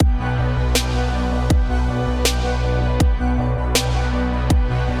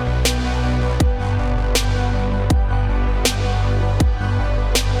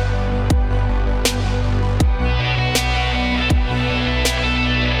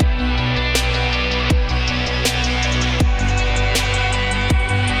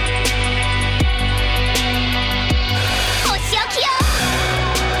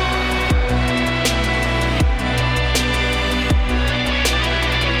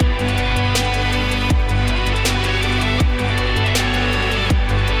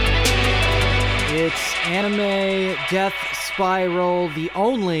Anime Death Spiral, the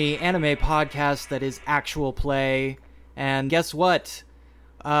only anime podcast that is actual play. And guess what?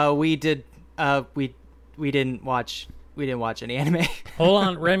 We didn't watch any anime. Hold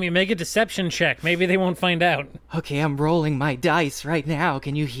on, Remy, make a deception check. Maybe they won't find out. Okay, I'm rolling my dice right now.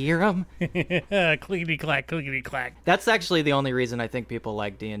 Can you hear them? Clickety-clack, clickety-clack. That's actually the only reason I think people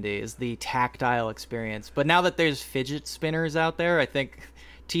like D&D is the tactile experience. But now that there's fidget spinners out there, I think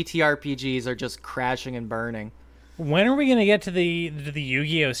TTRPGs are just crashing and burning. When are we going to get to the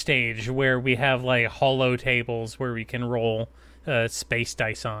Yu-Gi-Oh stage where we have like holo tables where we can roll space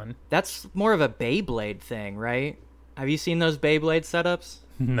dice on? That's more of a Beyblade thing, right? Have you seen those Beyblade setups?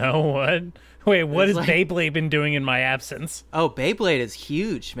 No, what? Wait, what has like... Beyblade been doing in my absence? Oh, Beyblade is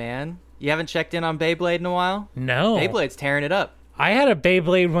huge, man. You haven't checked in on Beyblade in a while? No. Beyblada's tearing it up. I had a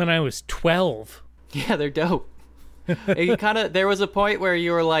Beyblade when I was 12. Yeah, they're dope. There was a point where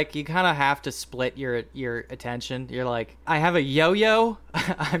you were like, you kind of have to split your attention. You're like, I have a yo-yo.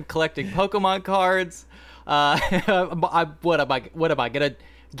 I'm collecting Pokemon cards. What am I gonna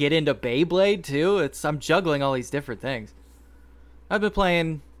get into Beyblade too? I'm juggling all these different things. I've been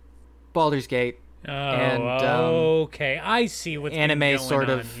playing Baldur's Gate. Okay, I see what's been going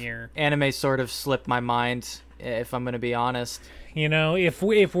on here. Anime sort of slipped my mind, if I'm gonna be honest. You know, if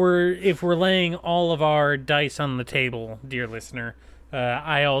we're laying all of our dice on the table, dear listener,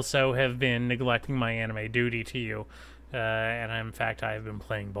 I also have been neglecting my anime duty to you, and in fact I have been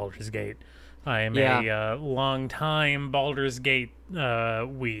playing Baldur's Gate. I am a long-time Baldur's Gate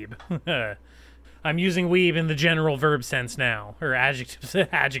weeb. I'm using weeb in the general verb sense now, or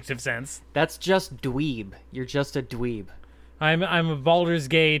adjective sense. That's just dweeb. You're just a dweeb. I'm a Baldur's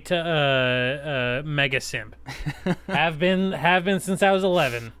Gate mega simp. have been since I was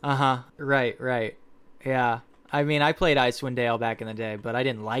 11. Right. Yeah. I mean, I played Icewind Dale back in the day, but I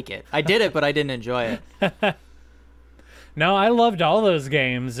didn't like it. I did it, but I didn't enjoy it. No, I loved all those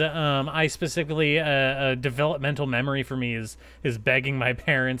games. I specifically, a developmental memory for me is begging my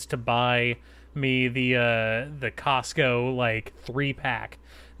parents to buy me the Costco like 3-pack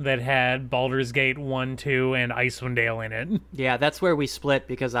that had Baldur's Gate 1, 2, and Icewind Dale in it. Yeah, that's where we split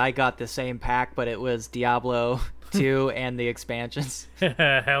because I got the same pack, but it was Diablo 2 and the expansions.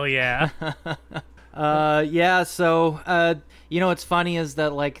 Hell yeah. Yeah, so, what's funny is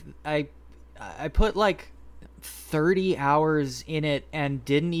that, like, I put, like, 30 hours in it and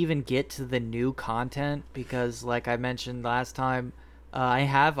didn't even get to the new content because, like I mentioned last time, I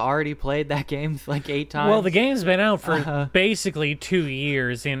have already played that game like 8 times. Well, the game's been out for basically 2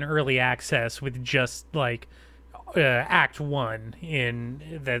 years in early access with just like Act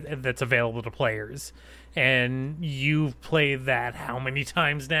 1 that's available to players. And you've played that how many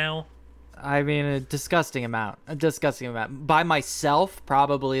times now? I mean, a disgusting amount. By myself,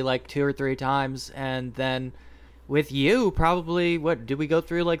 probably like 2 or 3 times. And then with you, probably, did we go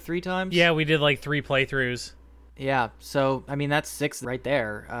through like 3 times? Yeah, we did like 3 playthroughs. Yeah, so, I mean, that's 6 right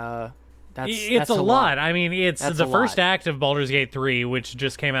there. That's a lot. I mean, it's the first act of Baldur's Gate 3, which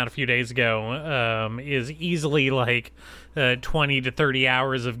just came out a few days ago, is easily like 20 to 30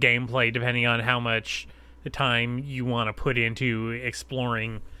 hours of gameplay, depending on how much time you want to put into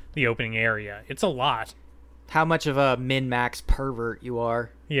exploring the opening area. It's a lot. How much of a min-max pervert you are.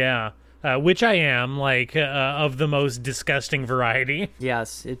 Yeah. Which I am, like, of the most disgusting variety.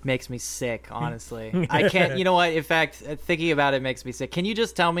 Yes, it makes me sick, honestly. I can't, you know what, in fact, thinking about it makes me sick. Can you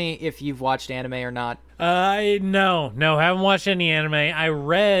just tell me if you've watched anime or not? No, haven't watched any anime. I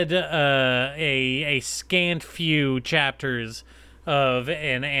read a scant few chapters of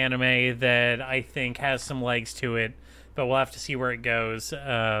an anime that I think has some legs to it, but we'll have to see where it goes.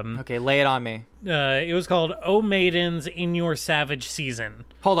 Okay, lay it on me. It was called O Maidens in Your Savage Season.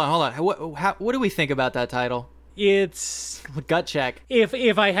 Hold on. What do we think about that title? It's gut check.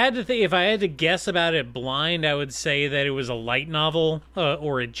 If I had to guess about it blind, I would say that it was a light novel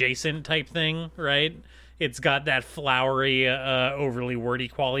or adjacent type thing, right? It's got that flowery, overly wordy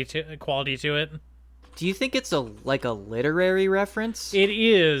quality to it. Do you think it's a literary reference? It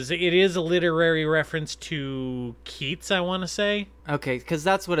is. It is a literary reference to Keats, I want to say. Okay, because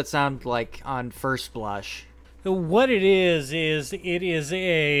that's what it sounded like on first blush. What it is it is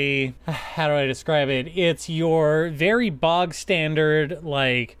a... How do I describe it? It's your very bog standard,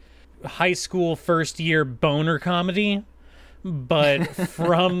 like, high school first year boner comedy, but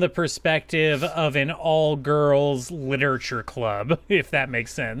from the perspective of an all-girls literature club, if that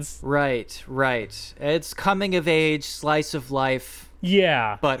makes sense. Right. It's coming of age, slice of life.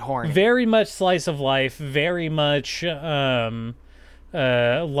 Yeah. But horny. Very much slice of life, very much a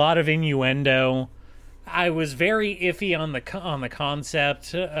lot of innuendo. I was very iffy on the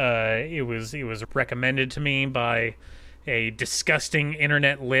concept. It was recommended to me by a disgusting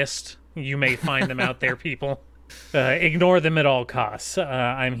internet list. You may find them out there, people. Ignore them at all costs.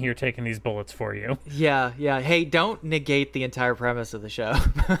 I'm here taking these bullets for you. Yeah. Hey, don't negate the entire premise of the show.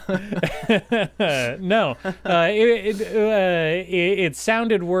 No, it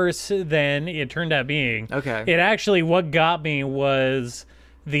sounded worse than it turned out being. Okay. It actually, what got me was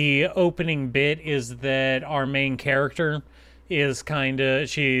the opening bit is that our main character is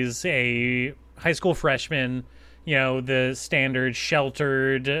she's a high school freshman. You know, the standard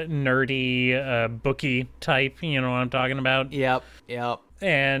sheltered, nerdy, bookie type, you know what I'm talking about? Yep.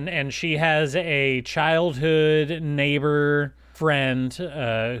 And she has a childhood neighbor friend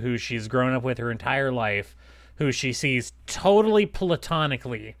who she's grown up with her entire life, who she sees totally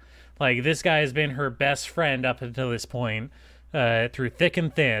platonically. Like, this guy has been her best friend up until this point, through thick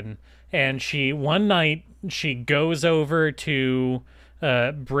and thin. And one night, she goes over to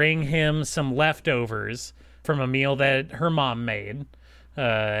bring him some leftovers from a meal that her mom made,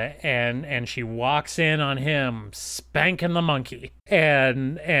 and she walks in on him spanking the monkey,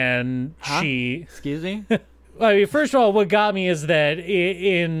 and she... Excuse me? I mean, first of all, what got me is that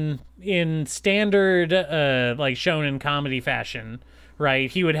in standard like shonen comedy fashion,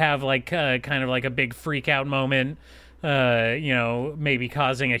 right, he would have like kind of like a big freak out moment, you know, maybe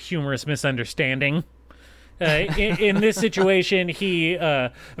causing a humorous misunderstanding. In this situation, he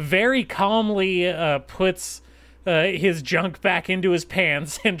very calmly puts his junk back into his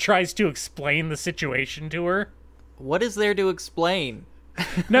pants and tries to explain the situation to her. What is there to explain?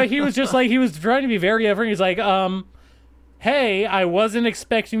 No, he was just like, he was trying to be very effort. He's like, hey, I wasn't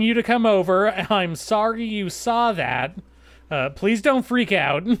expecting you to come over. I'm sorry you saw that. Please don't freak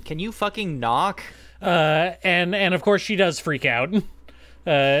out. Can you fucking knock? And of course she does freak out.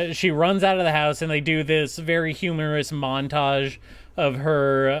 She runs out of the house, and they do this very humorous montage of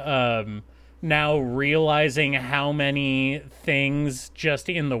her now realizing how many things just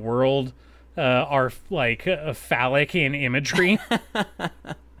in the world are like phallic in imagery.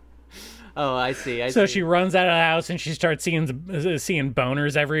 Oh, I see. So she runs out of the house, and she starts seeing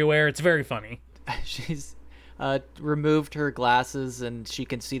boners everywhere. It's very funny. She's removed her glasses, and she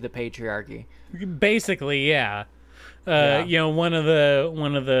can see the patriarchy. Basically, yeah. You know, one of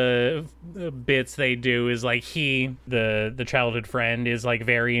the bits they do is like the childhood friend is like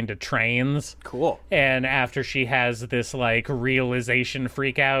very into trains. Cool. And after she has this like realization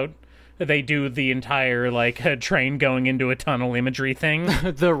freak out, they do the entire like a train going into a tunnel imagery thing.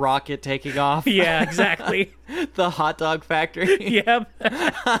 The rocket taking off. Yeah, exactly. The hot dog factory. Yep.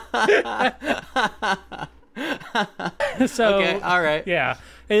 So okay, all right. Yeah.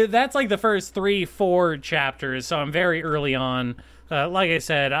 That's like the first 3-4 chapters, so I'm very early on. Like I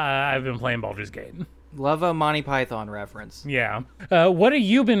said, I've been playing Baldur's Gate. Love a Monty Python reference. Yeah. What have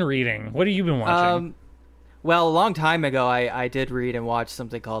you been reading? What have you been watching? Well, a long time ago, I did read and watch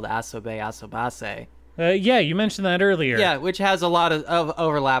something called Asobe Asobase. Yeah, you mentioned that earlier. Yeah, which has a lot of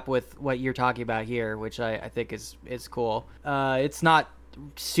overlap with what you're talking about here, which I think is cool. It's not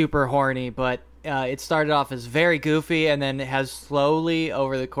super horny, but it started off as very goofy, and then it has slowly,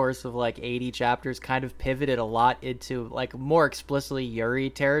 over the course of like 80 chapters, kind of pivoted a lot into like more explicitly Yuri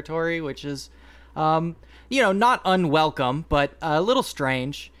territory, which is, you know, not unwelcome, but a little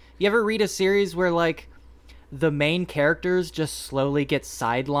strange. You ever read a series where like the main characters just slowly get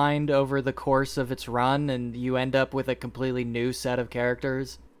sidelined over the course of its run, and you end up with a completely new set of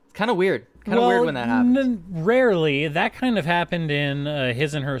characters? It's kind of weird. Kind of weird when that happens. Rarely. That kind of happened in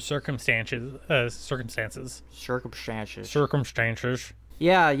His and Her Circumstances.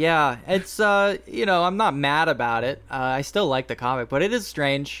 Yeah. It's, you know, I'm not mad about it. I still like the comic, but it is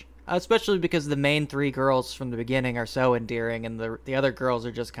strange, especially because the main three girls from the beginning are so endearing, and the other girls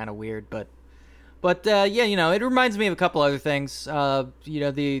are just kind of weird. But yeah, you know, it reminds me of a couple other things. You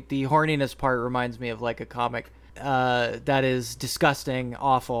know, the horniness part reminds me of like a comic that is disgusting,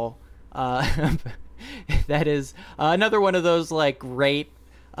 awful. That is another one of those like rape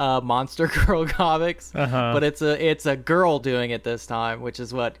Monster Girl comics, but it's a girl doing it this time,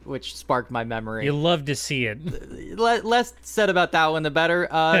 which sparked my memory. You love to see it. Less said about that one, the better.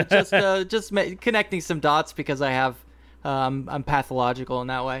 Just connecting some dots because I'm pathological in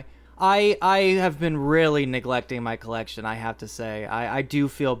that way. I have been really neglecting my collection, I have to say. I do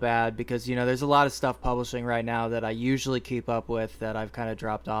feel bad because, you know, there's a lot of stuff publishing right now that I usually keep up with that I've kind of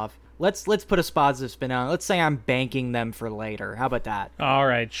dropped off. Let's put a positive spin on it. Let's say I'm banking them for later. How about that? All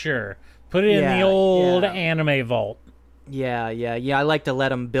right, sure. Put it in the old anime vault. Yeah. I like to let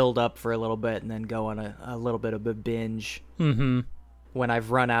them build up for a little bit and then go on a little bit of a binge. Mm-hmm. when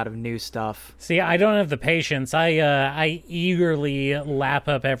I've run out of new stuff. See, I don't have the patience. I eagerly lap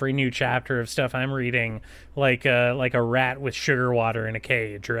up every new chapter of stuff I'm reading like a rat with sugar water in a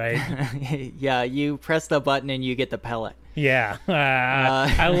cage, right? Yeah, you press the button and you get the pellet. Yeah,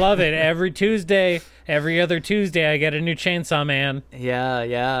 I love it. Every Tuesday, every other Tuesday, I get a new Chainsaw Man.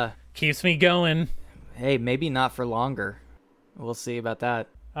 Yeah. Keeps me going. Hey, maybe not for longer. We'll see about that.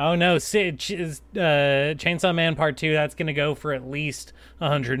 Oh no, Chainsaw Man Part 2, that's going to go for at least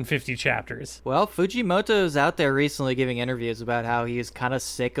 150 chapters. Well, Fujimoto's out there recently giving interviews about how he's kind of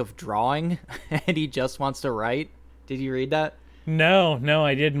sick of drawing and he just wants to write. Did you read that? No,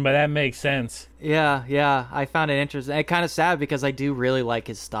 I didn't, but that makes sense. Yeah, I found it interesting. And kind of sad because I do really like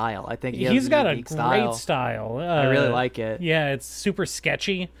his style. I think he's got a great style. I really like it. Yeah, it's super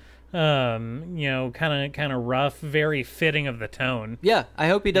sketchy. Kind of rough, very fitting of the tone. Yeah, I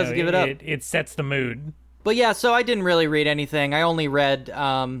hope he doesn't give it up. It sets the mood. But yeah, so I didn't really read anything. I only read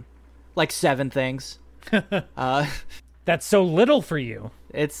like 7 things. That's so little for you.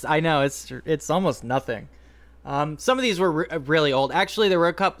 I know it's almost nothing. Some of these were really old. Actually, there were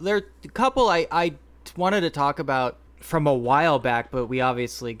a couple I wanted to talk about from a while back, but we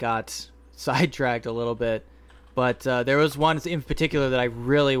obviously got sidetracked a little bit. But there was one in particular that I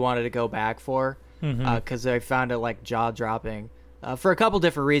really wanted to go back for because I found it like jaw-dropping for a couple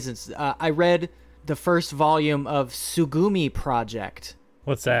different reasons. I read the first volume of Tsugumi Project.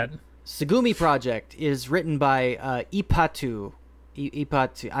 What's that? Tsugumi Project is written by Ipatu.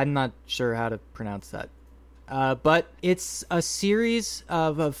 I'm not sure how to pronounce that. But it's a series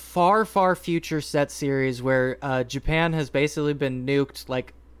of a far, far future set series where Japan has basically been nuked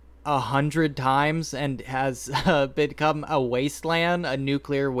like 100 times and has become a wasteland, a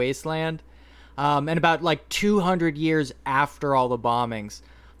nuclear wasteland. And about like 200 years after all the bombings,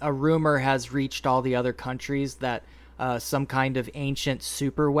 a rumor has reached all the other countries that some kind of ancient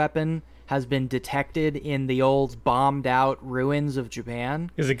super weapon has been detected in the old bombed out ruins of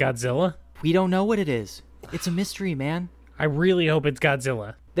Japan. Is it Godzilla? We don't know what it is. It's a mystery, man. I really hope it's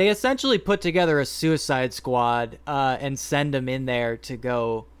Godzilla. They essentially put together a suicide squad and send them in there to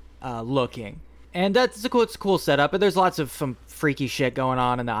go looking. And it's a cool setup, but there's lots of some freaky shit going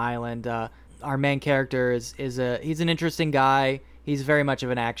on in the island. Our main character he's an interesting guy. He's very much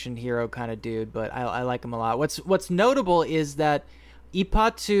of an action hero kind of dude, but I like him a lot. What's notable is that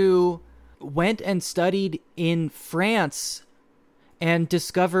Ipatu went and studied in France and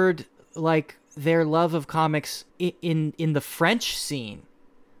discovered like their love of comics in the French scene,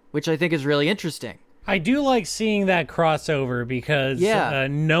 which I think is really interesting. I do like seeing that crossover because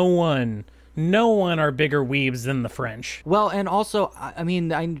no one are bigger weebs than the French. Well, and also, I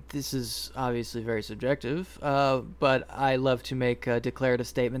mean, this is obviously very subjective, but I love to make declarative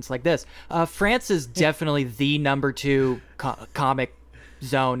statements like this. France is definitely the number 2 comic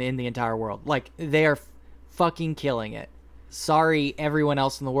zone in the entire world. Like, they are fucking killing it. Sorry, everyone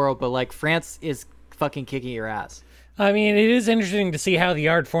else in the world, but like, France is fucking kicking your ass. I mean, it is interesting to see how the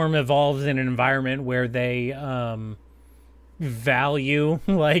art form evolves in an environment where they value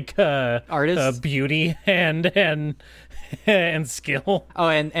like artists, beauty and skill. Oh,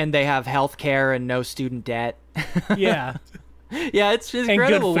 and they have health care and no student debt. Yeah. Yeah, it's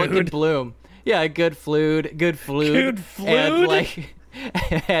incredible what can bloom. Yeah, good food,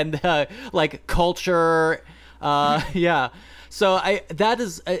 and like culture. Yeah. So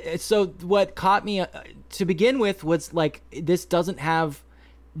so what caught me to begin with was like, this doesn't have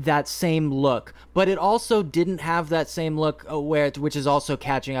that same look, but it also didn't have that same look which is also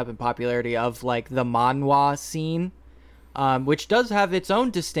catching up in popularity of like the manhwa scene, which does have its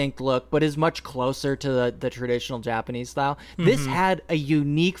own distinct look, but is much closer to the traditional Japanese style. Mm-hmm. This had a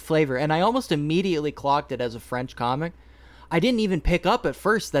unique flavor, and I almost immediately clocked it as a French comic. I didn't even pick up at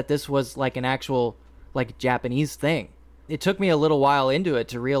first that this was like an actual like Japanese thing. It took me a little while into it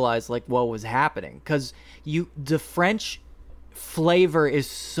to realize like what was happening, because the French flavor is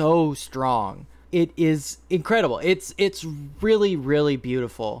so strong. It is incredible. It's really, really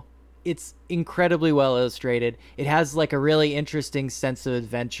beautiful. It's incredibly well illustrated. It has like a really interesting sense of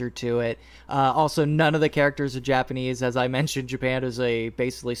adventure to it. Also, none of the characters are Japanese. As I mentioned, Japan is a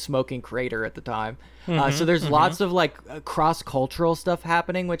basically smoking crater at the time. So there's lots of like cross-cultural stuff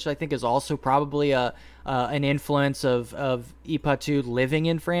happening, which I think is also probably an influence of Ipatu living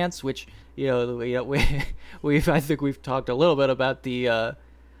in France, which I think we've talked a little bit about the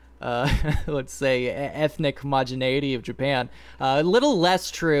let's say, ethnic homogeneity of Japan. A little less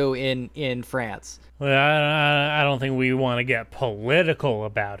true in France. Well, I don't think we want to get political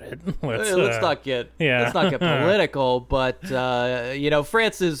about it. Let's not get political, but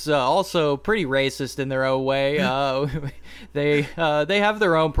France is also pretty racist in their own way. They have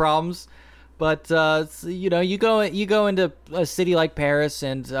their own problems, but you go into a city like Paris,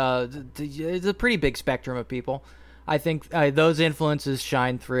 and it's a pretty big spectrum of people. I think those influences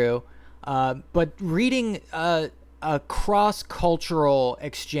shine through, but reading a cross-cultural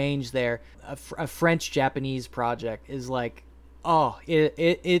exchange there, a French-Japanese project, is like,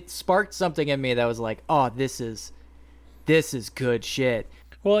 it sparked something in me that was like, this is good shit.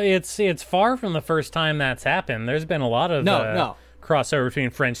 Well, it's far from the first time that's happened. There's been a lot of crossover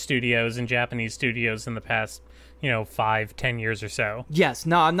between French studios and Japanese studios in the past 5-10 years or so. Yes,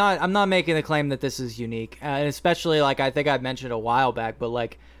 no, I'm not making the claim that this is unique, and especially like I think I mentioned a while back, but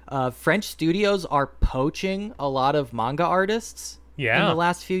like French studios are poaching a lot of manga artists in the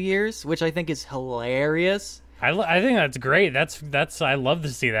last few years, which I think is hilarious. I think that's great. That's I love to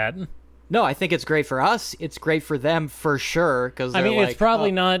see that. No, I think it's great for us. It's great for them for sure. Because it's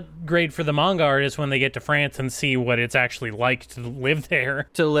probably not great for the manga artists when they get to France and see what it's actually like to live there.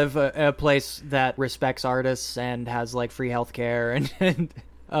 To live a place that respects artists and has like free healthcare and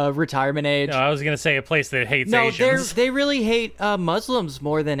retirement age. No, I was gonna say a place that hates Asians. They really hate Muslims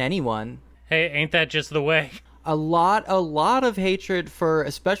more than anyone. Hey, ain't that just the way? A lot of hatred for,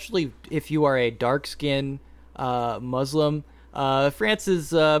 especially if you are a dark-skinned Muslim. France is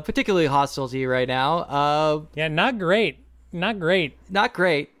particularly hostile to you right now. Not great.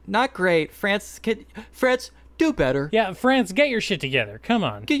 France, do better. Yeah, France, get your shit together. Come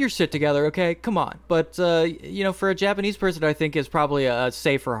on. Get your shit together, okay? Come on. But, for a Japanese person, I think is probably a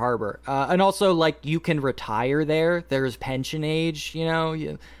safer harbor. And also, like, you can retire there. There's pension age,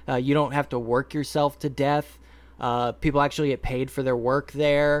 you don't have to work yourself to death. People actually get paid for their work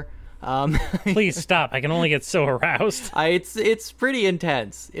there. Please stop. I can only get so aroused. It's pretty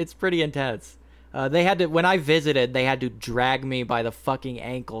intense. They had to, when I visited, they had to drag me by the fucking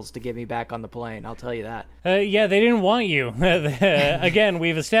ankles to get me back on the plane. I'll tell you that. Yeah, they didn't want you. Again,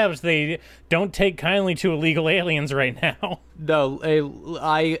 we've established they don't take kindly to illegal aliens right now. No,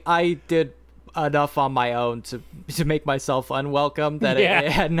 I did enough on my own to make myself unwelcome that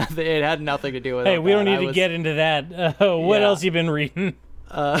it had nothing to do with it. Hey, we don't need to get into that. What else you been reading?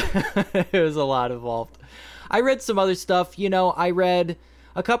 It was a lot involved. I read some other stuff. I read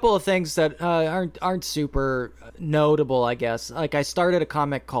a couple of things that aren't super notable, I guess. Like, I started a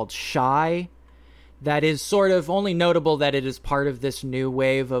comic called Shy that is sort of only notable that it is part of this new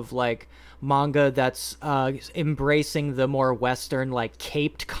wave of like manga that's embracing the more Western, like,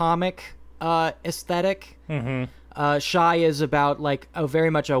 caped comic aesthetic. Mm-hmm. Shy is about like very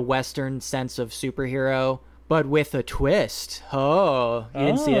much a Western sense of superhero, but with a twist. Oh, you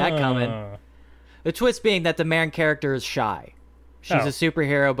didn't see that coming. The twist being that the main character is shy. She's a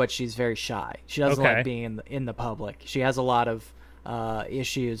superhero, but she's very shy. She doesn't like being in the public. She has a lot of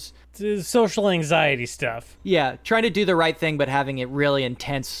issues. Social anxiety stuff. Yeah, trying to do the right thing, but having it really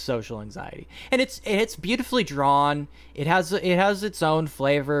intense social anxiety. And it's beautifully drawn. It has its own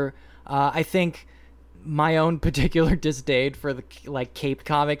flavor. I think my own particular disdain for the like caped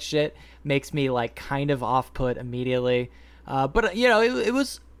comic shit makes me like kind of off-put immediately. But it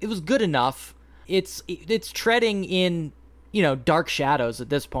was good enough. It's treading in dark shadows at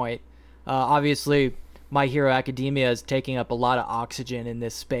this point. Obviously, My Hero Academia is taking up a lot of oxygen in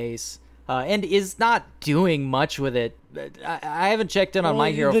this space, and is not doing much with it. I haven't checked in on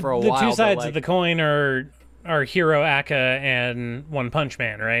My Hero for a while. The two sides of the coin are Hero Aka and One Punch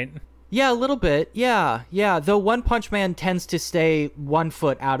Man, right? Yeah, a little bit. Yeah. Though One Punch Man tends to stay 1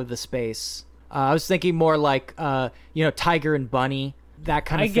 foot out of the space. I was thinking more like, Tiger and Bunny, that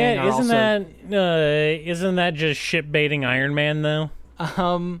kind of thing. Isn't that just ship baiting Iron Man though?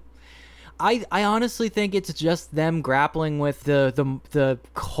 I honestly think it's just them grappling with the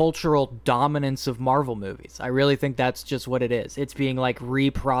cultural dominance of Marvel movies. I really think that's just what it is. It's being like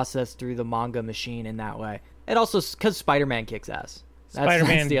reprocessed through the manga machine in that way. And also because Spider-Man kicks ass.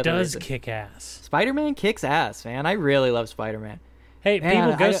 Spider-Man does kick ass. Spider-Man kicks ass, man. I really love Spider-Man. Hey,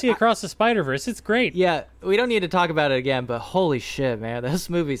 people, go see Across the Spider-Verse. It's great. Yeah, we don't need to talk about it again, but holy shit, man. Those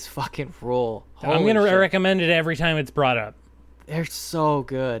movies fucking rule. I'm going to recommend it every time it's brought up. They're so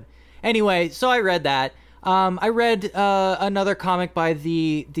good. Anyway, so I read that. I read another comic by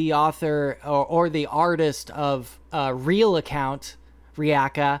the author or the artist of Real Account,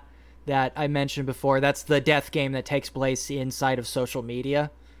 Ryaka, that I mentioned before. That's the death game that takes place inside of social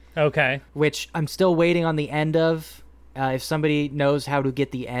media. Okay. Which I'm still waiting on the end of. If somebody knows how to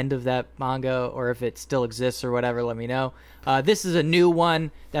get the end of that manga, or if it still exists or whatever, let me know. This is a new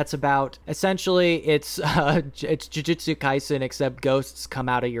one that's about, essentially, it's Jujutsu Kaisen, except ghosts come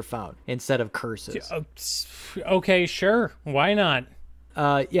out of your phone instead of curses. Okay, sure. Why not?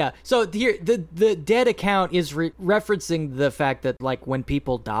 Yeah. So here, the dead account is referencing the fact that, like, when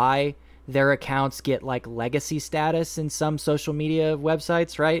people die, their accounts get, like, legacy status in some social media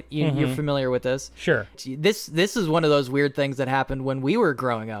websites, right? You're familiar with this? Sure. This is one of those weird things that happened when we were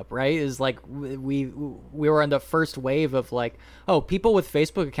growing up, right? Is like we were on the first wave of, like, oh, people with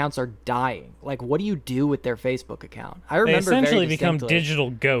Facebook accounts are dying. Like, what do you do with their Facebook account? I remember they essentially very become distinctly,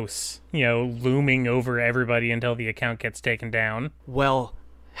 digital ghosts, looming over everybody until the account gets taken down. Well,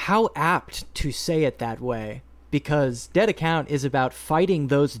 how apt to say it that way. Because Dead Account is about fighting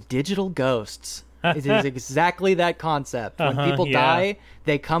those digital ghosts. It is exactly that concept. When people die,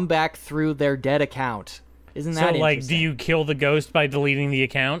 they come back through their dead account. Isn't that interesting? So, like, do you kill the ghost by deleting the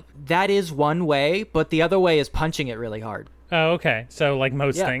account? That is one way, but the other way is punching it really hard. Oh, okay. So, like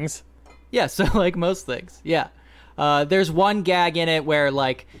most things? Yeah, so like most things, yeah. There's one gag in it where,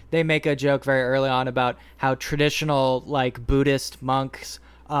 like, they make a joke very early on about how traditional, like, Buddhist monks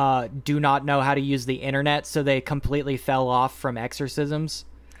do not know how to use the internet, so they completely fell off from exorcisms.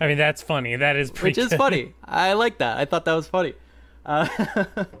 I mean, that's funny. That is pretty Which is funny. I like that. I thought that was funny.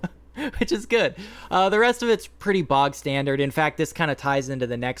 Which is good. The rest of it's pretty bog standard. In fact, this kind of ties into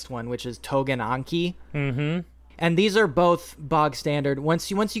the next one, which is Tougen Anki. Mm-hmm. And these are both bog standard. Once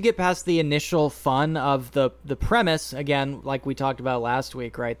you get past the initial fun of the premise, again, like we talked about last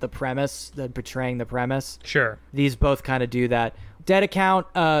week, right? The premise, betraying the premise. Sure. These both kind of do that. Dead account,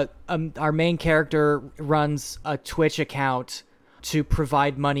 our main character runs a Twitch account to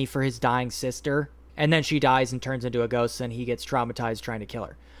provide money for his dying sister, and then she dies and turns into a ghost, and he gets traumatized trying to kill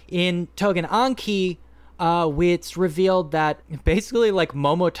her. In Tougen Anki, it's revealed that basically, like,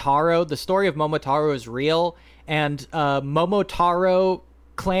 Momotaro, the story of Momotaro is real, and Momotaro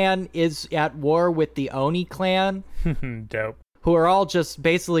clan is at war with the Oni clan. Dope. Who are all just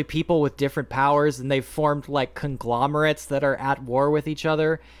basically people with different powers, and they've formed, like, conglomerates that are at war with each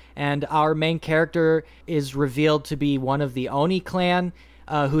other. And our main character is revealed to be one of the Oni clan,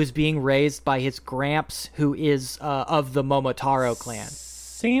 who is being raised by his gramps, who is of the Momotaro clan.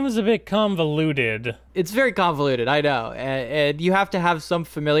 Seems a bit convoluted. It's very convoluted, I know, and you have to have some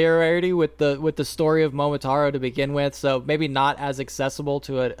familiarity with the story of Momotaro to begin with, so maybe not as accessible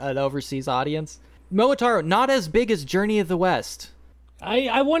to an overseas audience. Momotaro, not as big as Journey of the West.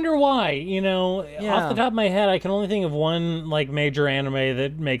 I wonder why. Off the top of my head, I can only think of one, like, major anime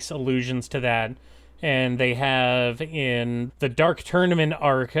that makes allusions to that. And they have, in the Dark Tournament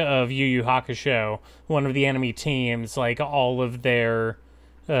arc of Yu Yu Hakusho, one of the enemy teams, like, all of their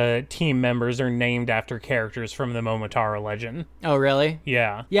team members are named after characters from the Momotaro legend. Oh, really?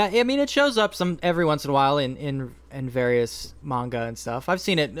 Yeah. Yeah, I mean, it shows up every once in a while in various manga and stuff. I've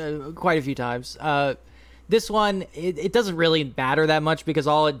seen it quite a few times. This one, it doesn't really matter that much because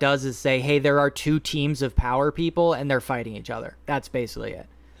all it does is say, hey, there are two teams of power people and they're fighting each other. That's basically it.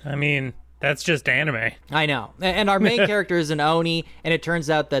 I mean, that's just anime. I know. And our main character is an Oni, and it turns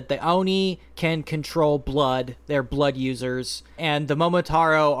out that the Oni can control blood. They're blood users. And the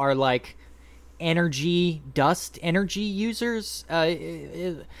Momotaro are, like, dust energy users.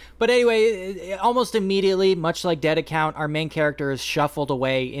 But anyway, almost immediately, much like Dead Account, our main character is shuffled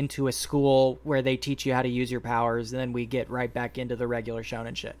away into a school where they teach you how to use your powers, and then we get right back into the regular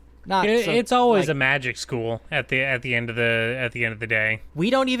shonen shit. It's always a magic school at the end of the day. We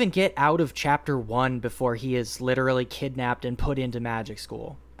don't even get out of chapter 1 before he is literally kidnapped and put into magic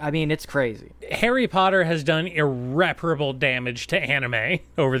school. I mean, it's crazy. Harry Potter has done irreparable damage to anime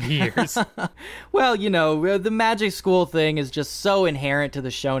over the years. Well, the magic school thing is just so inherent to the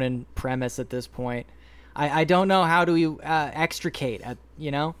shonen premise at this point. I don't know how to extricate,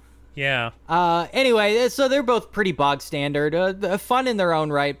 Yeah. Anyway, so they're both pretty bog standard, fun in their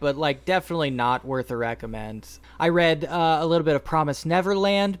own right, but, like, definitely not worth a recommend. I read a little bit of Promised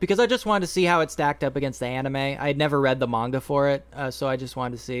Neverland because I just wanted to see how it stacked up against the anime. I had never read the manga for it, so I just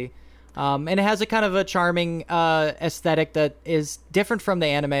wanted to see. And it has a kind of a charming aesthetic that is different from the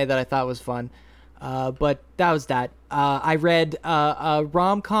anime that I thought was fun. But that was that. I read a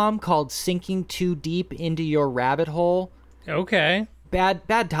rom-com called Sinking Too Deep Into Your Rabbit Hole. Okay.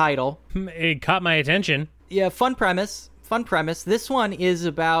 Bad title. It caught my attention. Yeah, fun premise. This one is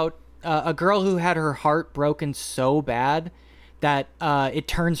about a girl who had her heart broken so bad that it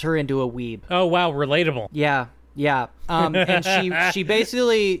turns her into a weeb. Oh, wow, relatable. Yeah. And she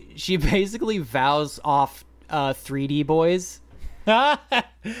basically vows off 3D boys.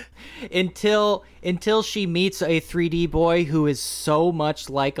 until she meets a 3D boy who is so much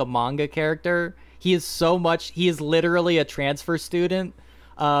like a manga character. He is literally a transfer student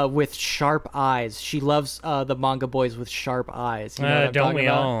with sharp eyes. She loves the manga boys with sharp eyes. You know what I'm don't talking we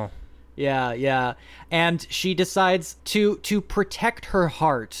about? all? Yeah. And she decides to protect her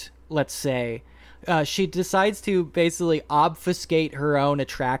heart, let's say. She decides to basically obfuscate her own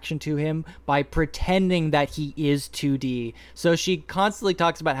attraction to him by pretending that he is 2D. So she constantly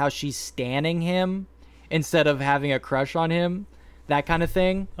talks about how she's stanning him instead of having a crush on him, that kind of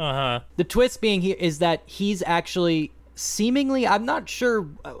thing. The twist being here is that he's actually seemingly, I'm not sure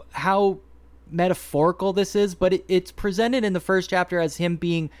how metaphorical this is, but it's presented in the first chapter as him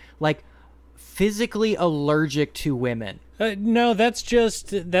being like physically allergic to women. No, that's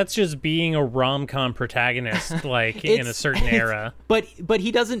just being a rom-com protagonist, like in a certain era. But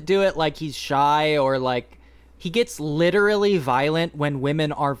he doesn't do it like he's shy or like he gets literally violent when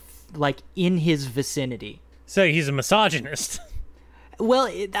women are like in his vicinity. So he's a misogynist.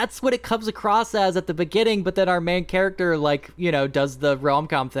 Well, that's what it comes across as at the beginning, but then our main character, like, you know, does the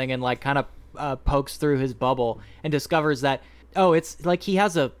rom-com thing and like kind of pokes through his bubble and discovers that, oh, it's like he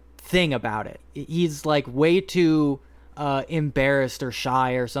has a thing about it. He's like way too embarrassed or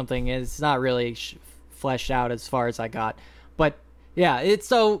shy or something. It's not really fleshed out as far as I got, but yeah, it's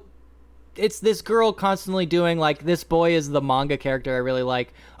this girl constantly doing like, this boy is the manga character I really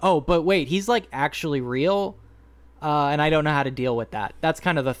like. Oh, but wait, he's like actually real, and I don't know how to deal with that. That's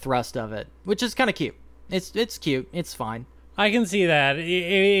kind of the thrust of it, which is kind of cute. It's cute. It's fine. I can see that.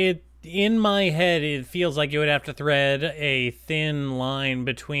 In my head, it feels like you would have to thread a thin line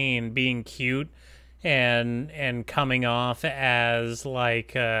between being cute and coming off as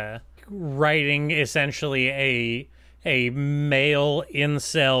like writing essentially a male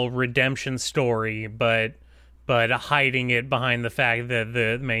incel redemption story, but hiding it behind the fact that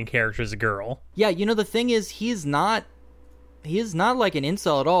the main character is a girl. Yeah, you know, the thing is, he is not like an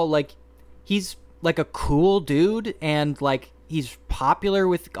incel at all. Like, he's like a cool dude, and like he's popular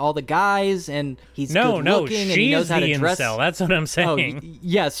with all the guys, and he's good looking, and he knows how to dress. Incel. That's what I'm saying. Oh,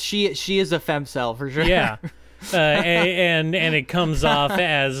 yes, she is a femcel for sure. Yeah, and it comes off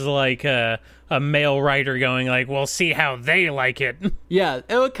as like a male writer going like, "Well, see how they like it." Yeah,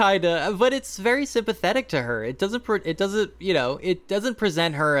 it kind of, but it's very sympathetic to her. It doesn't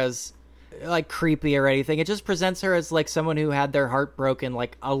present her as like creepy or anything. It just presents her as like someone who had their heart broken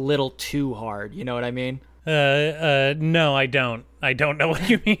like a little too hard. You know what I mean? No, I don't. I don't know what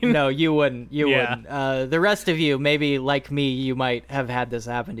you mean. No, you wouldn't. You wouldn't. The rest of you, maybe like me, you might have had this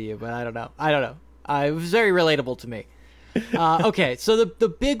happen to you, but I don't know. It was very relatable to me. Okay, so the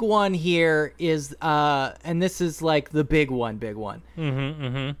big one here is, and this is like the big one.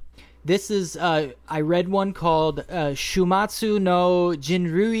 This is, I read one called Shuumatsu no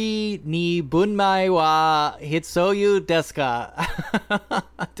Jinrui ni Bunmei wa Hitsoyou desu ka?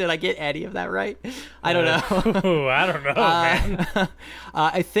 Did I get any of that right? I don't know. I don't know, man.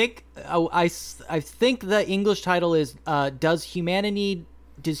 I think the English title is Does humanity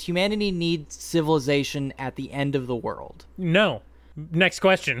need civilization at the end of the world? No. Next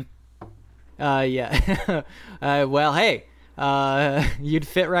question. Yeah. Well, hey. You'd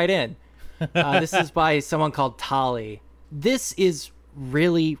fit right in. This is by someone called Tali. This is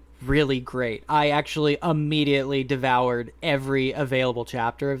really, really great. I actually immediately devoured every available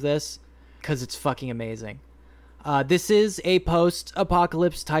chapter of this because it's fucking amazing. This is a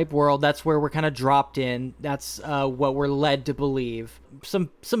post-apocalypse type world. That's where we're kind of dropped in. That's what we're led to believe.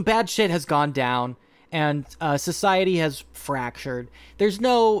 Some bad shit has gone down, and society has fractured. There's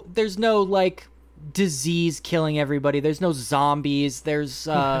no like disease killing everybody. There's no zombies. There's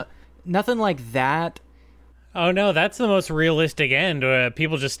nothing like that. Oh no, that's the most realistic end.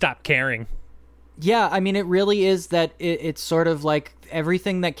 People just stop caring. Yeah, I mean, it really is that it's sort of like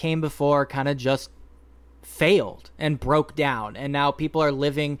everything that came before kind of just failed and broke down, and now people are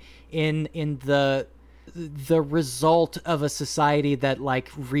living in the result of a society that like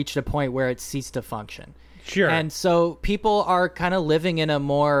reached a point where it ceased to function. Sure. And so people are kind of living in a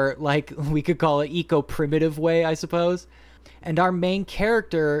more, like, we could call it eco-primitive way, I suppose. And our main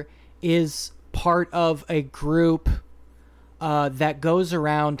character is part of a group that goes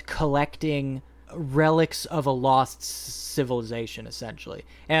around collecting relics of a lost civilization, essentially.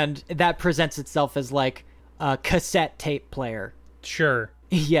 And that presents itself as, like, a cassette tape player. Sure.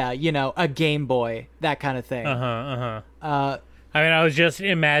 Yeah, you know, a Game Boy, that kind of thing. I mean, I was just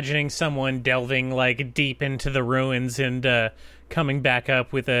imagining someone delving like deep into the ruins and coming back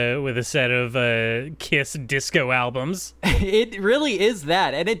up with a set of Kiss disco albums. It really is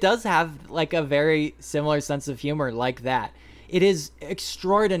that, and it does have like a very similar sense of humor like that. It is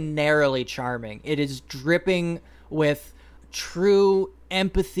extraordinarily charming. It is dripping with true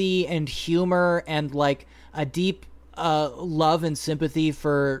empathy and humor and like a deep love and sympathy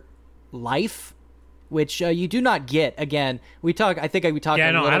for life, which you do not get. Again, I think we talked a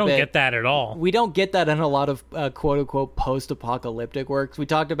little bit. I don't get that at all. We don't get that in a lot of quote-unquote post-apocalyptic works. We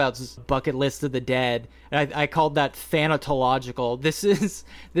talked about Bucket List of the Dead, and I called that thanatological. This is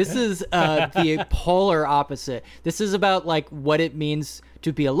the polar opposite. This is about like what it means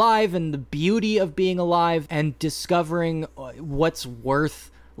to be alive and the beauty of being alive and discovering what's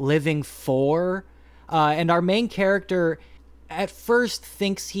worth living for. And our main character at first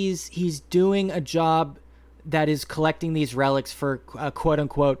thinks he's doing a job that is collecting these relics for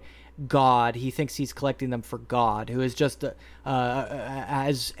quote-unquote God. He thinks he's collecting them for God, who is just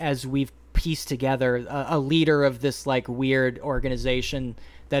as we've pieced together a leader of this like weird organization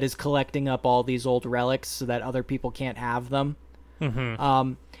that is collecting up all these old relics so that other people can't have them.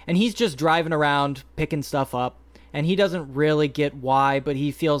 And he's just driving around picking stuff up, and he doesn't really get why, but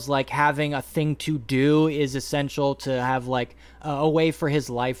he feels like having a thing to do is essential to have like a way for his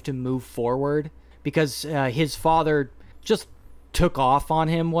life to move forward, because his father just took off on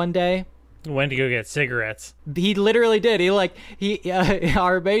him one day. Went to go get cigarettes. He literally did.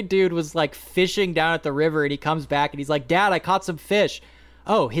 Our main dude was like fishing down at the river, and he comes back and he's like, "Dad, I caught some fish."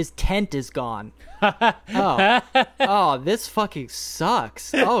 Oh, his tent is gone. Oh, this fucking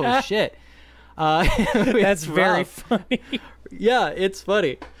sucks. Oh shit. That's very funny. Yeah, it's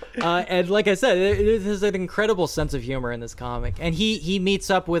funny. And like I said, there's an incredible sense of humor in this comic. And he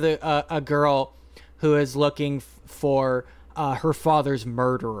meets up with a girl who is looking for her father's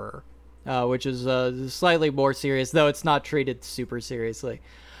murderer, which is slightly more serious, though it's not treated super seriously.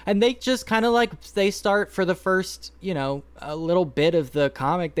 And they just kind of like, they start for the first, a little bit of the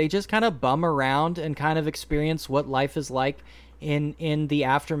comic, they just kind of bum around and kind of experience what life is like in the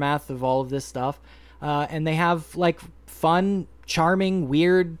aftermath of all of this stuff. And they have like fun, charming,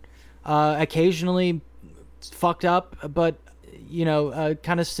 weird, occasionally fucked up, but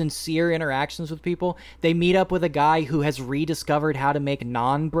kind of sincere interactions with people. They meet up with a guy who has rediscovered how to make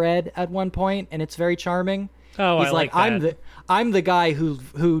naan bread at one point, and it's very charming. Oh, he's I like that. I'm the guy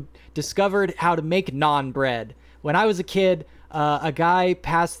who discovered how to make naan bread. When I was a kid, a guy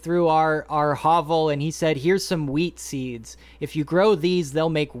passed through our hovel and he said, "Here's some wheat seeds. If you grow these, they'll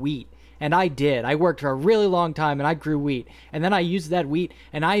make wheat." And I did. I worked for a really long time and I grew wheat. And then I used that wheat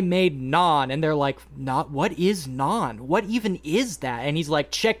and I made naan. And they're like, what is naan? What even is that? And he's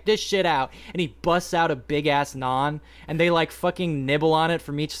like, "Check this shit out." And he busts out a big ass naan and they like fucking nibble on it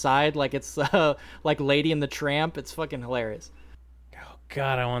from each side like it's like Lady and the Tramp. It's fucking hilarious. Oh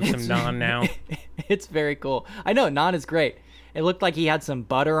God, I want some naan now. It's very cool. I know, naan is great. It looked like he had some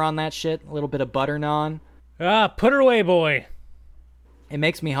butter on that shit. A little bit of butter naan. Put it away, boy. It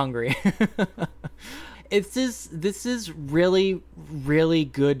makes me hungry. This is really, really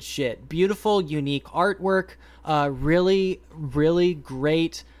good shit. Beautiful, unique artwork. Really, really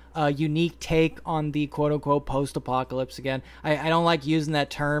great, unique take on the quote-unquote post-apocalypse again. I don't like using that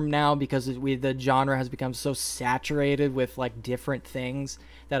term now because the genre has become so saturated with like different things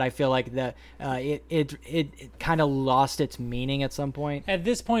that I feel like it kind of lost its meaning at some point. At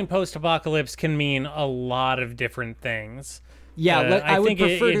this point, post-apocalypse can mean a lot of different things. Yeah, I would think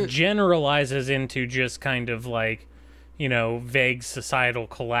prefer it generalizes into just kind of like, vague societal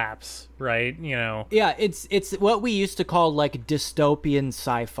collapse, right? Yeah, it's what we used to call like dystopian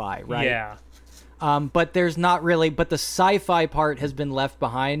sci-fi, right? Yeah. But there's not really, but the sci-fi part has been left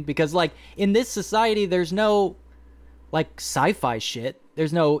behind because like in this society, there's no like sci-fi shit.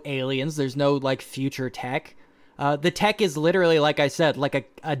 There's no aliens. There's no like future tech. The tech is literally, like I said, like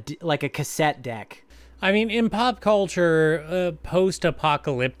a cassette deck. I mean, in pop culture,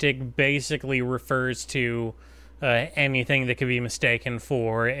 post-apocalyptic basically refers to anything that could be mistaken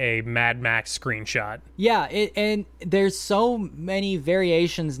for a Mad Max screenshot. Yeah, and there's so many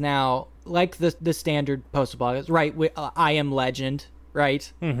variations now, like the standard post-apocalypse, right? I Am Legend,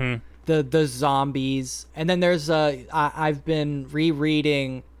 right? Mm-hmm. The zombies, and then there's I've been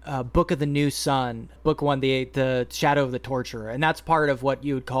rereading Book of the New Sun, book 1, the Shadow of the Torturer, and that's part of what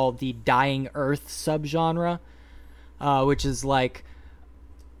you would call the Dying Earth subgenre, which is like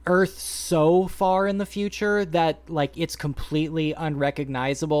Earth so far in the future that like it's completely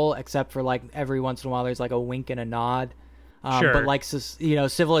unrecognizable, except for like every once in a while there's like a wink and a nod. Sure. But like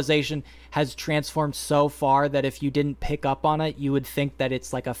civilization has transformed so far that if you didn't pick up on it, you would think that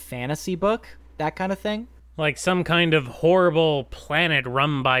it's like a fantasy book, that kind of thing. Like some kind of horrible planet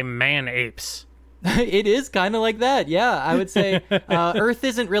run by man-apes. It is kind of like that, yeah. I would say Earth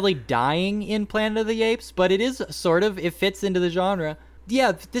isn't really dying in Planet of the Apes, but it is sort of, it fits into the genre.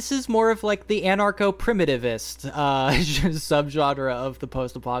 Yeah, this is more of like the anarcho-primitivist subgenre of the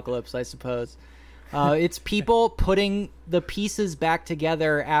post-apocalypse, I suppose. It's people putting the pieces back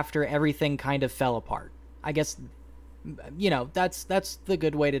together after everything kind of fell apart. I guess, that's the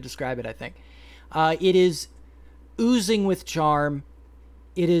good way to describe it, I think. It is oozing with charm.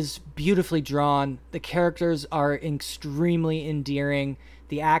 It is beautifully drawn. The characters are extremely endearing.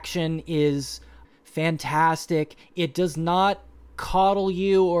 The action is fantastic. It does not coddle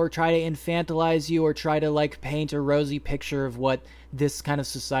you or try to infantilize you or try to like paint a rosy picture of what this kind of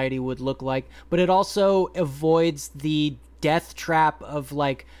society would look like, but it also avoids the death trap of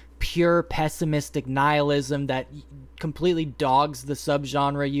like pure pessimistic nihilism that completely dogs the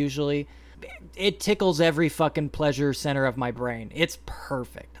subgenre usually. It tickles every fucking pleasure center of my brain. It's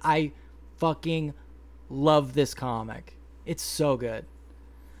perfect. I fucking love this comic. It's so good.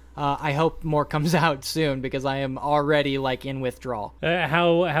 I hope more comes out soon because I am already like in withdrawal.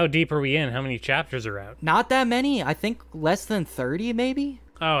 How deep are we in? How many chapters are out? Not that many. I think less than 30 maybe.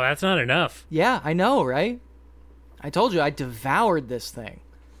 Oh, that's not enough. Yeah, I know, right? I told you I devoured this thing.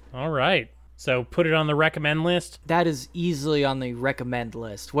 All right. So put it on the recommend list? That is easily on the recommend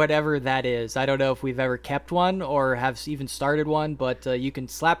list, whatever that is. I don't know if we've ever kept one or have even started one, but you can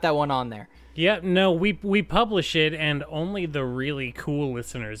slap that one on there. Yeah, no, we publish it, and only the really cool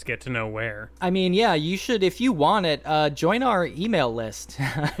listeners get to know where. I mean, yeah, you should, if you want it, join our email list.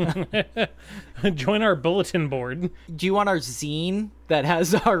 Join our bulletin board. Do you want our zine that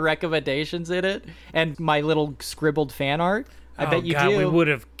has our recommendations in it and my little scribbled fan art? I bet you do. We would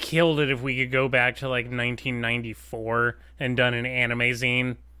have killed it if we could go back to like 1994 and done an anime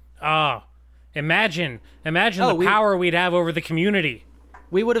zine. Oh, imagine the power we'd have over the community.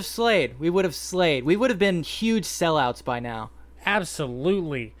 We would have slayed. We would have been huge sellouts by now.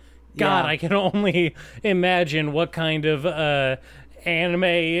 Absolutely. God, yeah. I can only imagine what kind of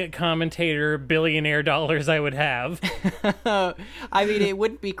anime commentator billionaire dollars I would have. I mean, it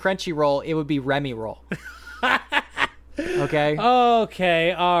wouldn't be Crunchyroll. It would be Remy Roll. Okay?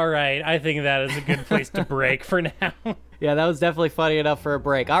 Okay, all right. I think that is a good place to break for now. Yeah, that was definitely funny enough for a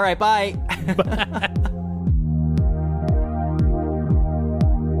break. All right, bye. Bye.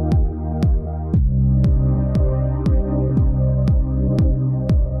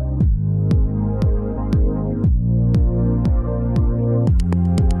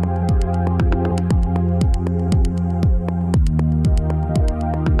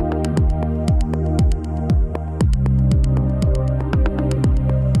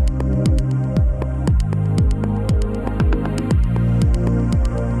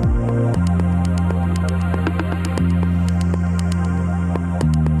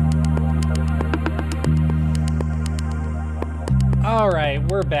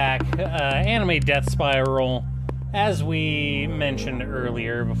 We're back. Anime Death Spiral. As we mentioned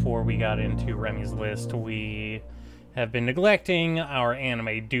earlier, before we got into Remy's list, we have been neglecting our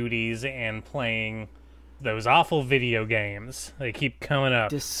anime duties and playing those awful video games. They keep coming up.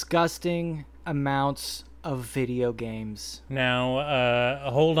 Disgusting amounts of video games. Now,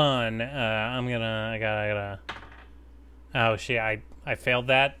 hold on. I gotta. Oh shit! I failed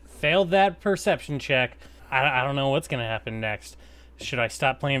that perception check. I don't know what's gonna happen next. Should I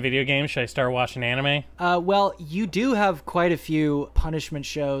stop playing video games? Should I start watching anime? Well, you do have quite a few punishment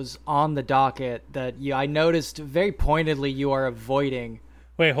shows on the docket that I noticed very pointedly you are avoiding.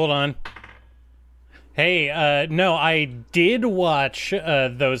 Wait, hold on. Hey, no, I did watch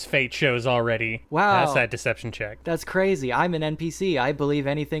those Fate shows already. Wow. That's that deception check. That's crazy. I'm an NPC. I believe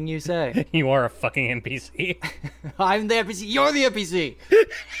anything you say. You are a fucking NPC. I'm the NPC. You're the NPC.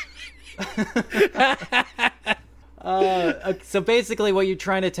 So basically what you're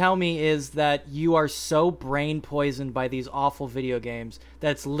trying to tell me is that you are so brain poisoned by these awful video games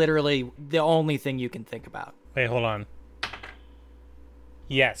that's literally the only thing you can think about. Wait, hold on.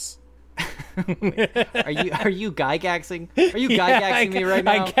 Yes. Are you gygaxing? Are you gygaxing me right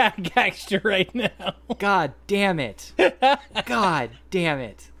now? I gygaxed you right now. God damn it. God damn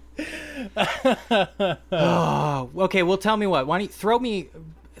it. Oh, okay, well tell me what. Why don't you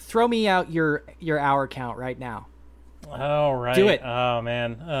throw me out your hour count right now. All right. Do it. Oh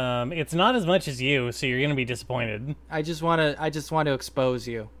man. It's not as much as you, so you're gonna be disappointed. I just want to expose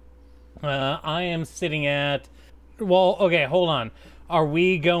you. I am sitting at. Well, okay, hold on. Are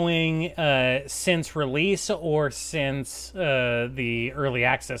we going since release or since the early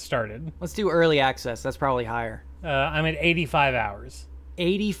access started? Let's do early access. That's probably higher. I'm at 85 hours.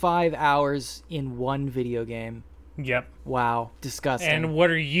 85 hours in one video game. Yep. Wow, disgusting. And what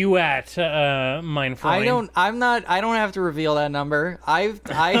are you at, mein Freund? I don't have to reveal that number. I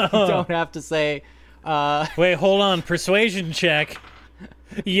don't have to say. Wait, hold on. Persuasion check.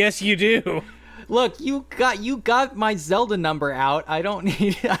 Yes, you do. Look, you got my Zelda number out. I don't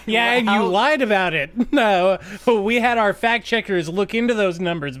need. Yeah, and you lied about it. No, we had our fact checkers look into those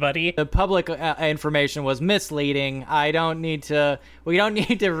numbers, buddy. The public information was misleading. We don't need to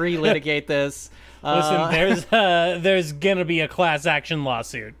relitigate this. Listen, there's gonna be a class action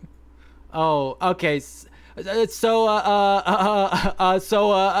lawsuit. Oh, okay. Anyway,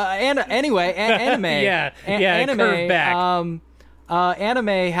 anime. Anime. Curve back. Anime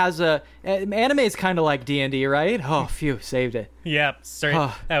is kind of like D&D, right? Oh, phew, saved it. Yep,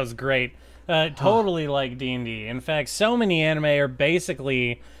 that was great. Totally like D&D. In fact, so many anime are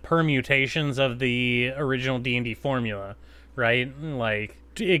basically permutations of the original D&D formula, right? Like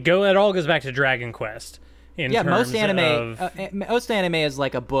it all goes back to Dragon Quest. Most anime is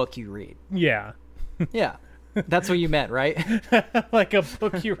like a book you read. Yeah. Yeah. That's what you meant, right? Like a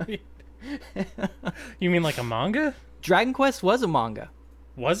book you read. You mean like a manga? Dragon Quest was a manga.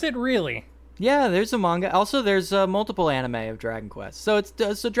 Was it really? Yeah, there's a manga. Also, there's multiple anime of Dragon Quest. So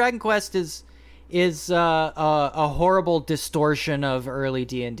Dragon Quest is a horrible distortion of early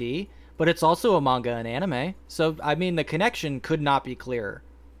D&D, but it's also a manga and anime. So I mean, the connection could not be clearer.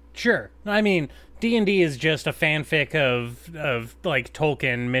 Sure. I mean, D&D is just a fanfic of like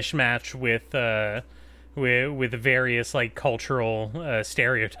Tolkien mishmash with various like cultural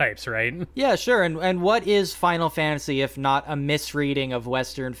stereotypes, right? Yeah, sure. And what is Final Fantasy if not a misreading of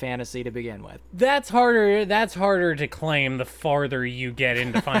Western fantasy to begin with? That's harder to claim the farther you get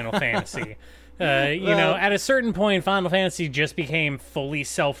into Final Fantasy. At a certain point, Final Fantasy just became fully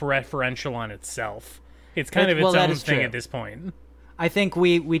self-referential on itself. It's kind of its own thing at this point. I think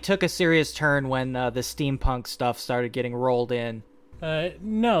we took a serious turn when the steampunk stuff started getting rolled in.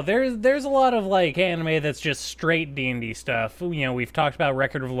 No, there's a lot of like anime that's just straight D&D stuff. You know, we've talked about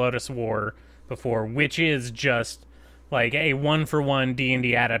Record of Lodoss War before, which is just like a one-for-one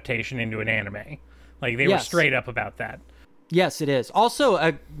D&D adaptation into an anime. Like they were straight up about that. Yes, it is.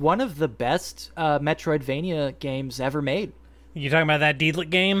 Also, one of the best Metroidvania games ever made. You talking about that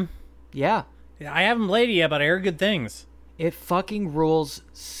Deedlit game? Yeah. I haven't played it yet, but I heard good things. It fucking rules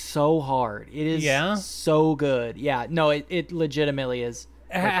so hard. It is so good. Yeah, no, it legitimately is.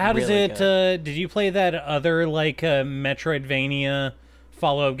 How does it, did you play that other, like, Metroidvania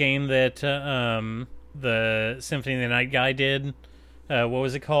follow-up game that the Symphony of the Night guy did? What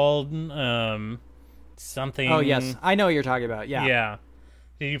was it called? Something... Oh, yes. I know what you're talking about, yeah. Yeah.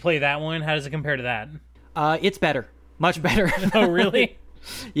 Did you play that one? How does it compare to that? It's better. Much better. Oh, really?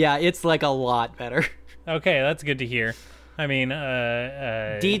 Yeah, it's, like, a lot better. Okay, that's good to hear. I mean,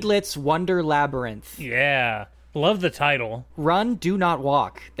 Deedlit's Wonder Labyrinth. Yeah. Love the title. Run, do not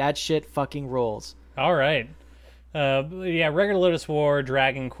walk. That shit fucking rules. All right. Record of Lodoss War,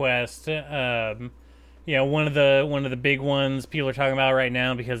 Dragon Quest. One of the big ones people are talking about right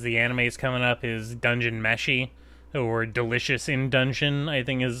now because the anime is coming up is Dungeon Meshi, or Delicious in Dungeon, I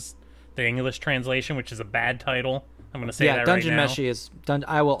think is the English translation, which is a bad title. I'm going to say that right now. Dungeon Meshi is...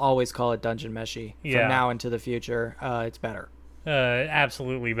 I will always call it Dungeon Meshi. From now into the future, it's better.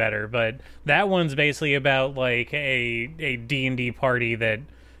 Absolutely better. But that one's basically about, like, a D&D party that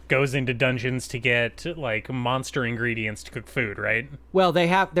goes into dungeons to get, like, monster ingredients to cook food, right? Well,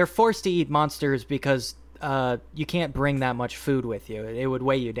 they're forced to eat monsters because you can't bring that much food with you. It would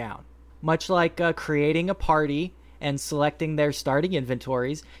weigh you down. Much like creating a party... and selecting their starting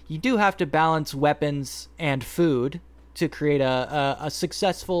inventories, you do have to balance weapons and food to create a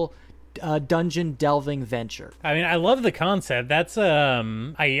successful dungeon delving venture. I mean, I love the concept. That's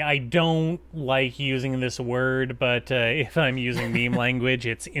I don't like using this word, but if I'm using meme language,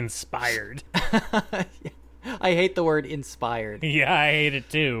 it's inspired. I hate the word inspired. Yeah, I hate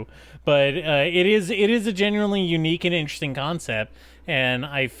it too. But it is a genuinely unique and interesting concept, and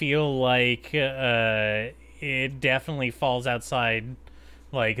I feel like it definitely falls outside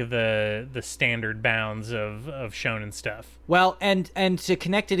like the standard bounds of shonen stuff. Well, and to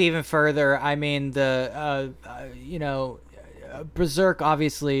connect it even further, I mean the Berserk,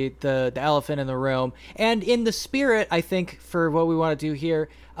 obviously the elephant in the room, and in the spirit, I think for what we want to do here.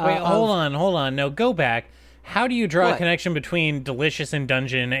 Wait, hold on. No, go back. How do you draw a connection between Delicious in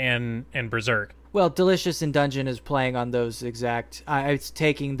Dungeon and Berserk? Well, Delicious in Dungeon is playing on those exact... it's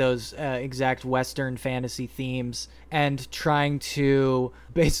taking those exact Western fantasy themes and trying to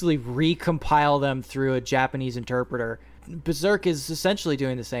basically recompile them through a Japanese interpreter. Berserk is essentially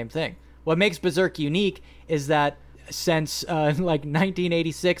doing the same thing. What makes Berserk unique is that since like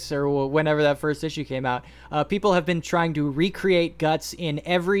 1986 or whenever that first issue came out. People have been trying to recreate Guts in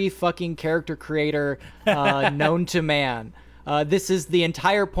every fucking character creator known to man. This is the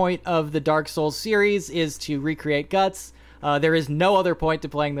entire point of the Dark Souls series, is to recreate Guts. There is no other point to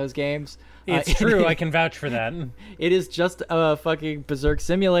playing those games. It's true. I can vouch for that. It is just a fucking Berserk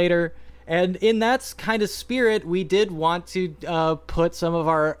simulator. And in that kind of spirit, we did want to put some of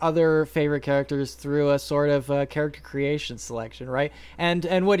our other favorite characters through a sort of character creation selection, right?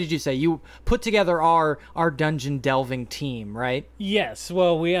 And what did you say? You put together our dungeon delving team, right? Yes.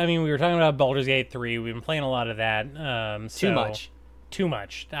 Well, we were talking about Baldur's Gate 3. We've been playing a lot of that. Too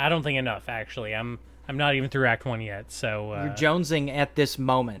much. I don't think enough, actually. I'm not even through Act 1 yet, so... You're jonesing at this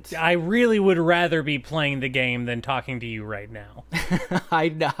moment. I really would rather be playing the game than talking to you right now. I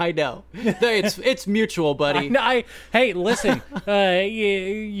know. It's mutual, buddy. Hey, listen.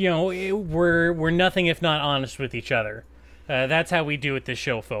 We're nothing if not honest with each other. That's how we do it this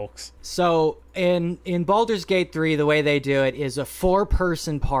show, folks. So, in Baldur's Gate 3, the way they do it is a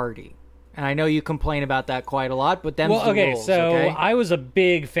 4-person party. And I know you complain about that quite a lot, but them's the rules, okay? I was a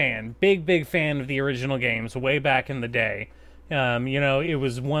big fan of the original games way back in the day. It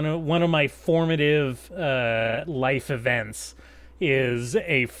was one of my formative life events. Is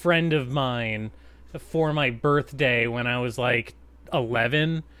a friend of mine for my birthday when I was like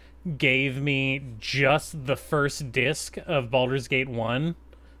 11 gave me just the first disc of Baldur's Gate 1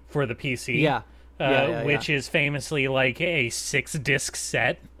 for the PC. Which is famously like a 6-disc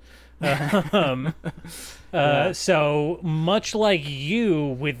set. So much like you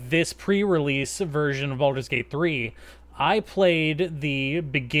with this pre-release version of Baldur's Gate 3, I played the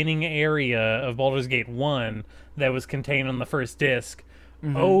beginning area of Baldur's Gate 1 that was contained on the first disc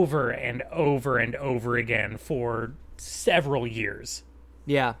over and over and over again for several years.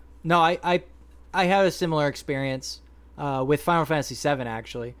 Yeah. No, I had a similar experience with Final Fantasy VII,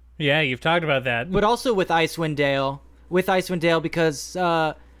 actually. Yeah, you've talked about that. But also with Icewind Dale. Because...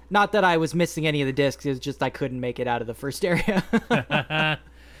 not that I was missing any of the discs, it was just I couldn't make it out of the first area.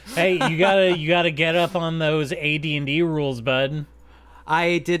 Hey, you gotta get up on those AD&D rules, bud.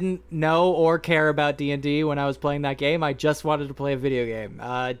 I didn't know or care about D&D when I was playing that game. I just wanted to play a video game.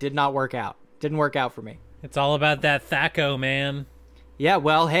 It did not work out. Didn't work out for me. It's all about that THAC0, man. Yeah,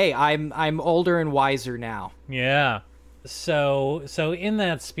 well, hey, I'm older and wiser now. Yeah. So in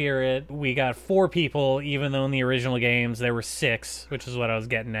that spirit, we got 4 people, even though in the original games there were 6, which is what I was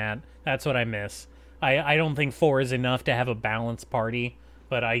getting at. That's what I miss. I don't think 4 is enough to have a balanced party,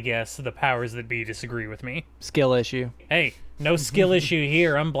 but I guess the powers that be disagree with me. Skill issue. Hey, no skill issue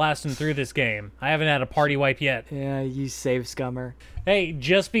here. I'm blasting through this game. I haven't had a party wipe yet. Yeah, you save scummer. Hey,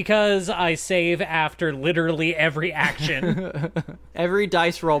 just because I save after literally every action. Every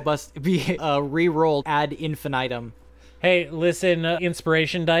dice roll must be re-rolled ad infinitum. Hey, listen,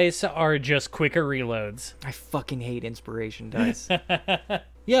 inspiration dice are just quicker reloads. I fucking hate inspiration dice.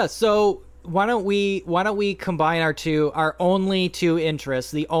 Yeah, so why don't we combine our only 2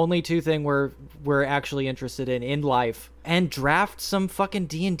 interests, the only 2 thing we're actually interested in life, and draft some fucking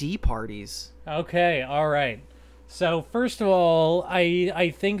D&D parties. Okay, all right. So first of all,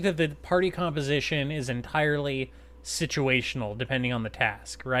 I think that the party composition is entirely situational, depending on the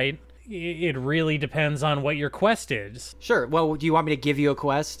task, right? It really depends on what your quest is. Sure. Well, do you want me to give you a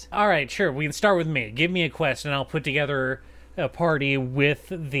quest? All right, sure. We can start with me. Give me a quest, and I'll put together a party with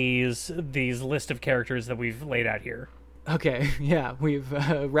these list of characters that we've laid out here. Okay, yeah. We've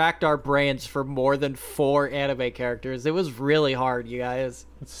racked our brains for more than 4 anime characters. It was really hard, you guys.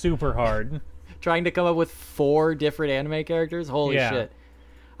 It's super hard. Trying to come up with 4 different anime characters? Holy shit.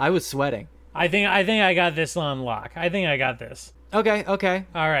 I was sweating. I think I got this on lock. I think I got this. Okay.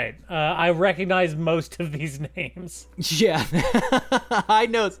 All right. I recognize most of these names. Yeah. I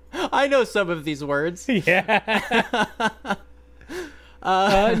know some of these words. Yeah.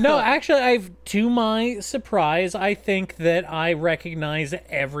 No, actually, to my surprise, I think that I recognize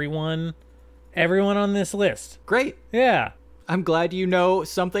everyone on this list. Great. Yeah. I'm glad you know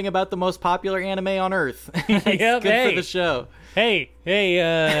something about the most popular anime on Earth. It's yep, good for the show. Hey,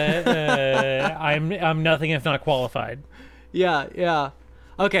 I'm nothing if not qualified. Yeah.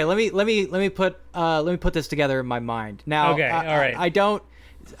 Okay, let me put this together in my mind. Now, okay, all right.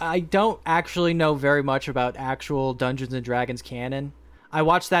 I don't actually know very much about actual Dungeons and Dragons canon. I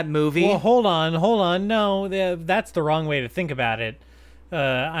watched that movie. Well, hold on. No, that's the wrong way to think about it.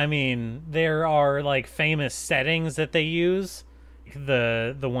 I mean, there are like famous settings that they use.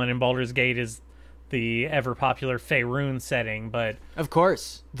 The one in Baldur's Gate is the ever popular Faerun setting, but of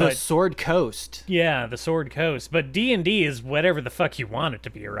course, the Sword Coast. Yeah, the Sword Coast. But D&D is whatever the fuck you want it to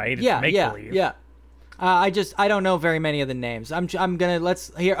be, right? It's yeah. I don't know very many of the names. I'm gonna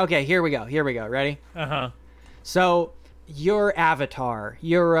here we go. Ready? So your avatar,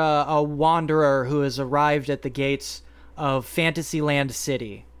 you're a wanderer who has arrived at the gates of Fantasyland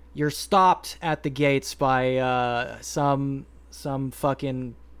City. You're stopped at the gates by some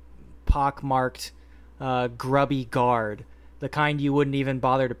fucking pockmarked grubby guard, the kind you wouldn't even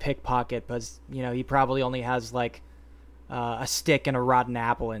bother to pickpocket, because he probably only has like a stick and a rotten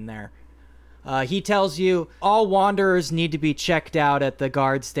apple in there. He tells you all wanderers need to be checked out at the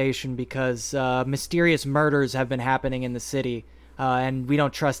guard station because mysterious murders have been happening in the city, and we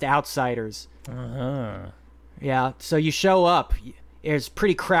don't trust outsiders. Yeah, so you show up. It's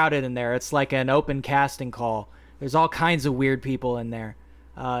pretty crowded in there. It's like an open casting call. There's all kinds of weird people in there.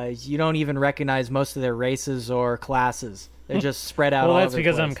 You don't even recognize most of their races or classes. They're just spread out all over the place. Well,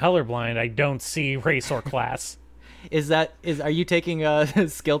 that's because I'm colorblind. I don't see race or class. Are you taking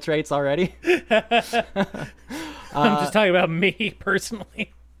skill traits already? I'm just talking about me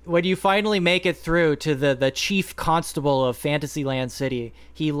personally. When you finally make it through to the chief constable of Fantasyland City,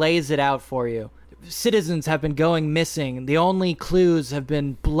 he lays it out for you. Citizens have been going missing. The only clues have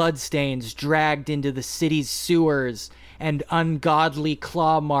been bloodstains dragged into the city's sewers and ungodly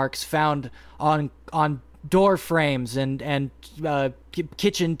claw marks found on door frames and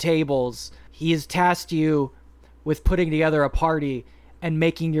kitchen tables. He has tasked you with putting together a party and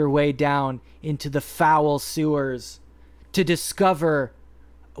making your way down into the foul sewers to discover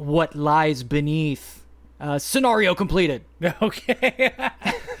what lies beneath. Scenario completed. Okay.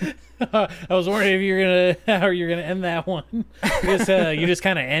 I was wondering if how you're gonna end that one. You just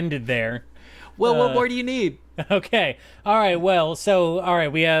kind of ended there. Well, what more do you need? Okay. All right. Well,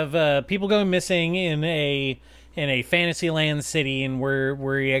 we have people going missing in a Fantasyland city, and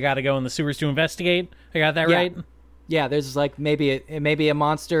where you got to go in the sewers to investigate. I got that right? Yeah. There's like maybe a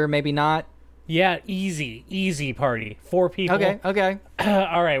monster, maybe not. Yeah. Easy party. 4 people. Okay.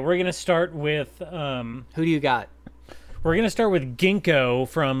 All right. We're gonna start with Who do you got? We're going to start with Ginkgo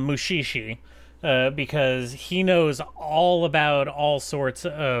from Mushishi, because he knows all about all sorts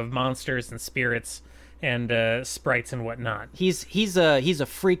of monsters and spirits and sprites and whatnot. He's a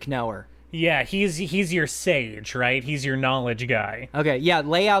freak knower. Yeah, he's your sage, right? He's your knowledge guy. Okay, yeah,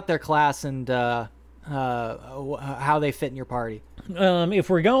 lay out their class and how they fit in your party. If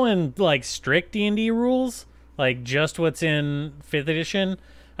we're going like strict D&D rules, like just what's in 5th edition,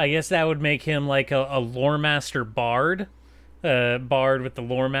 I guess that would make him like a lore master bard, bard with the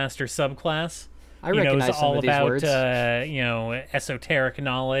lore master subclass. I recognize knows some all of these about words. Esoteric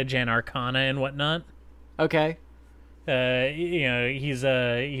knowledge and arcana and whatnot. Okay. He's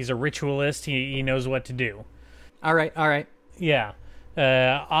a ritualist. He knows what to do. All right. Yeah.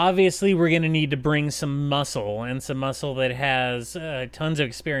 Obviously, we're going to need to bring some muscle, and some muscle that has tons of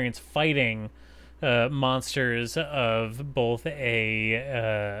experience fighting monsters of both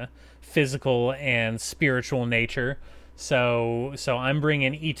a physical and spiritual nature. So I'm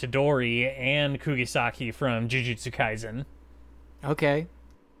bringing Itadori and Kugisaki from Jujutsu Kaisen. Okay.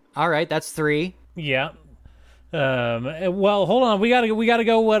 All right, that's 3. Yeah. Well, hold on. We gotta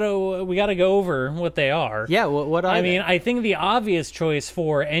go over what they are. Yeah. What are they? I think the obvious choice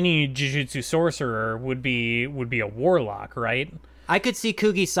for any Jujutsu sorcerer would be a warlock, right? I could see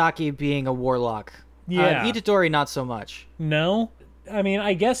Kugisaki being a warlock. Yeah. Itadori, not so much. No? I mean,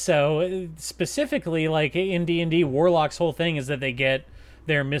 I guess so. Specifically, like in D&D, warlocks' whole thing is that they get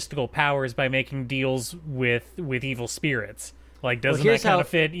their mystical powers by making deals with evil spirits. Like, doesn't that kind of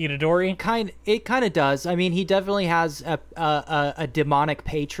fit Itadori? It kind of does. I mean, he definitely has a demonic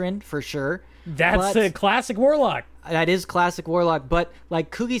patron, for sure. That's a classic warlock. That is classic warlock, but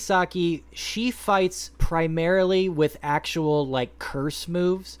like Kugisaki, she fights primarily with actual like curse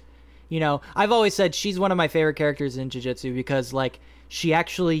moves. I've always said she's one of my favorite characters in Jujutsu because like she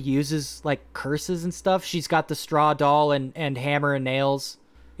actually uses like curses and stuff. She's got the straw doll and hammer and nails.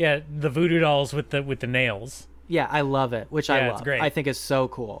 Yeah, the voodoo dolls with the nails. Yeah, I love it, which I love. It's great. I think is so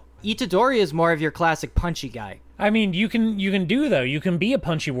cool. Itadori is more of your classic punchy guy. I mean, you can you can be a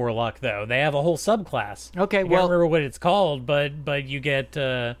punchy warlock though. They have a whole subclass. Okay, I can't remember what it's called, but you get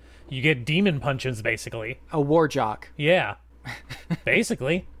demon punches basically. A war jock. Yeah,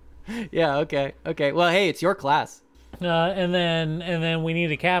 basically. Yeah. Okay. Well, hey, it's your class. And then we need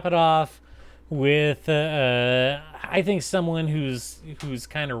to cap it off with I think someone who's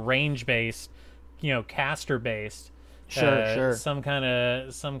kind of range based, caster based. Sure. Some kind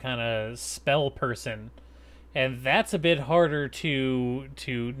of spell person. And that's a bit harder to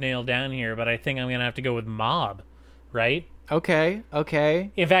nail down here, but I think I'm gonna have to go with Mob, right? Okay.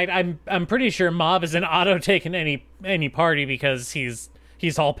 In fact, I'm pretty sure Mob is an auto take in any party because he's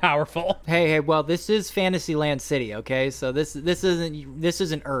he's all powerful. Hey, well, this is Fantasyland City, okay? So this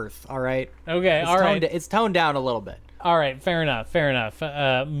isn't Earth, all right? Okay, all right. It's toned down a little bit. All right, fair enough.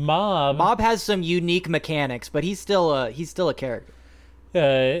 Mob has some unique mechanics, but he's still a character.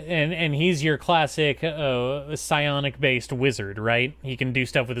 And he's your classic psionic-based wizard, right? He can do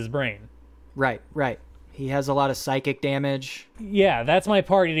stuff with his brain. Right. He has a lot of psychic damage. Yeah, that's my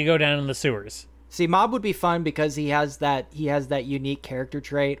party to go down in the sewers. See, Mob would be fun because he has that unique character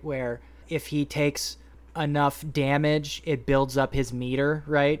trait where if he takes enough damage, it builds up his meter,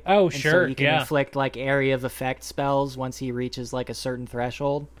 right? Oh, and sure, so he can inflict like area of effect spells once he reaches like a certain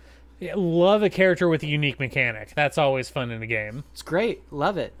threshold. Love a character with a unique mechanic. That's always fun in a game. It's great.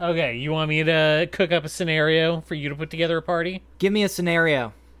 Love it. Okay, you want me to cook up a scenario for you to put together a party? Give me a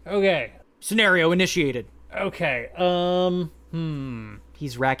scenario. Okay. Scenario initiated. Okay,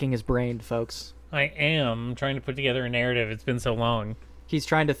 He's racking his brain, folks. I am trying to put together a narrative. It's been so long. He's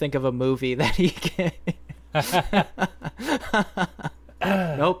trying to think of a movie that he can...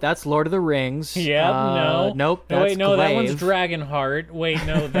 Nope, that's Lord of the Rings. Yeah, no. Nope, that's wait, no, that one's Glaive. Dragonheart. Wait,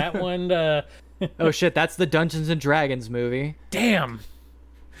 no, that one... Oh, shit, that's the Dungeons & Dragons movie. Damn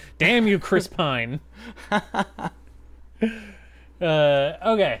you, Chris Pine.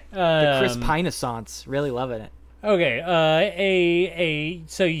 Okay. The Chris Pine-assance. Really loving it. Okay,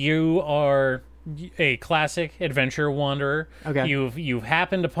 so you are a classic adventure wanderer. Okay. You've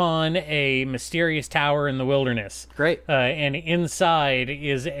happened upon a mysterious tower in the wilderness. Great. And inside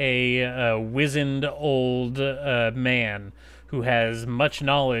is a wizened old man who has much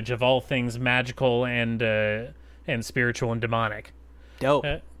knowledge of all things magical and spiritual and demonic. Dope.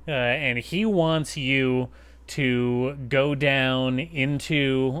 And he wants you to go down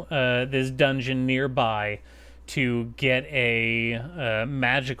into this dungeon nearby to get a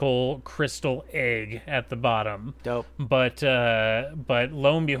magical crystal egg at the bottom. Dope. But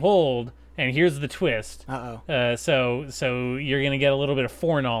lo and behold, and here's the twist. So you're gonna get a little bit of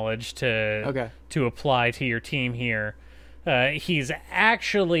foreknowledge to apply to your team here. He's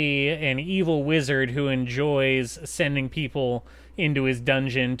actually an evil wizard who enjoys sending people into his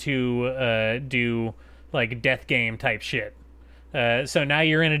dungeon to do like death game type shit. So now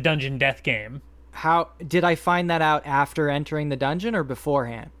you're in a dungeon death game. How did I find that out after entering the dungeon or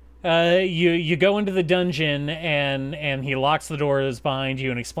beforehand? You go into the dungeon and he locks the doors behind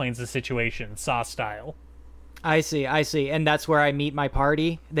you and explains the situation, Saw style. I see. And that's where I meet my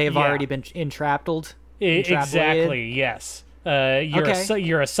party? They've already been entrapped? Exactly, yes.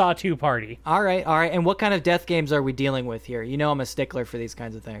 You're a Saw 2 party. All right. And what kind of death games are we dealing with here? You know I'm a stickler for these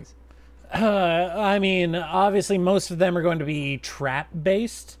kinds of things. I mean, obviously most of them are going to be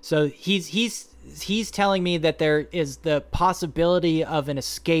trap-based. So he's telling me that there is the possibility of an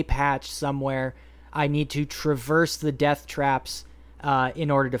escape hatch somewhere. I need to traverse the death traps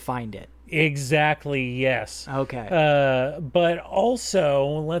in order to find it. Exactly, yes. Okay. But also,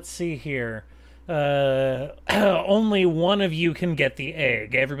 let's see here. Only one of you can get the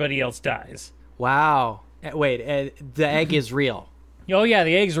egg. Everybody else dies. Wow. Wait, the egg is real. Oh, yeah,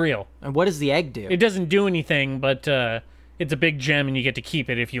 the egg's real. And what does the egg do? It doesn't do anything, but it's a big gem and you get to keep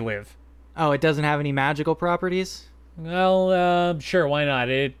it if you live. Oh, it doesn't have any magical properties? Well, sure, why not?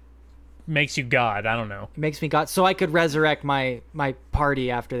 It makes you God. I don't know. It makes me God. So I could resurrect my party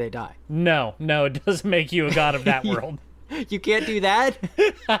after they die. No, it doesn't make you a god of that world. You can't do that?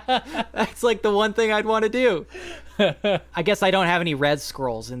 That's like the one thing I'd want to do. I guess I don't have any red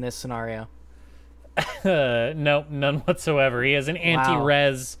scrolls in this scenario. No, none whatsoever. He has an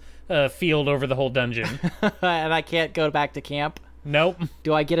anti-res field over the whole dungeon. And I can't go back to camp? Nope.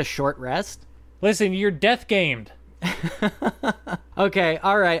 Do I get a short rest? Listen, you're death gamed. Okay,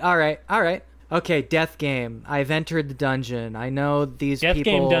 all right. Okay, death game. I've entered the dungeon. I know these death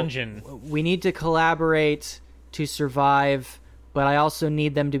people... Death game dungeon. We need to collaborate to survive, but I also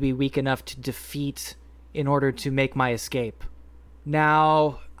need them to be weak enough to defeat in order to make my escape.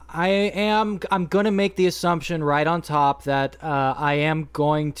 Now, I'm going to make the assumption right on top that I am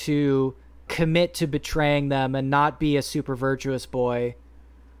going to commit to betraying them and not be a super virtuous boy,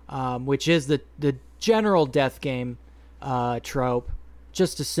 which is the general death game trope,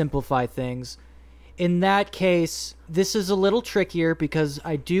 just to simplify things. In that case, this is a little trickier because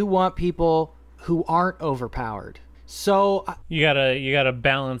I do want people who aren't overpowered. So you gotta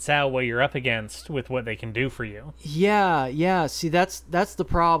balance out what you're up against with what they can do for you. Yeah. See, that's the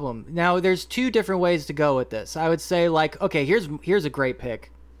problem. Now, there's two different ways to go with this. I would say, like, okay, here's a great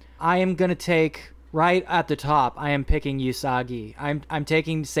pick. I am gonna take right at the top. I am picking Usagi. I'm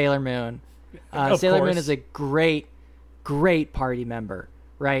taking Sailor Moon. Sailor Moon is a great party member,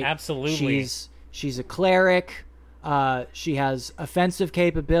 right? Absolutely. She's a cleric. She has offensive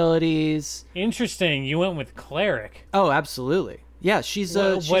capabilities. Interesting. You went with cleric. Oh, absolutely. Yeah, she's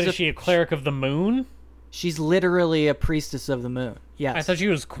a... What is she, a cleric of the moon? She's literally a priestess of the moon. Yes. I thought she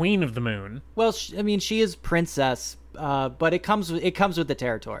was queen of the moon. Well, she is princess, but it comes with the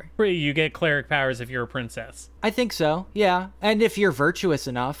territory. You get cleric powers if you're a princess. I think so, yeah. And if you're virtuous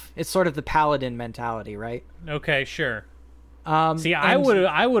enough, it's sort of the paladin mentality, right? Okay, sure. See, I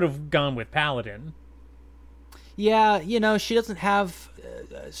would have gone with paladin. Yeah, she doesn't have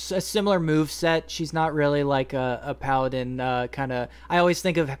a similar move set. She's not really like a paladin kind of... I always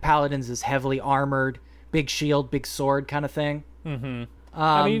think of paladins as heavily armored, big shield, big sword kind of thing. Mm-hmm.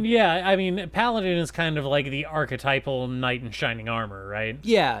 Paladin is kind of like the archetypal knight in shining armor, right?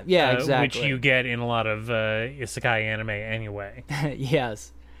 Yeah, exactly. Which you get in a lot of isekai anime anyway.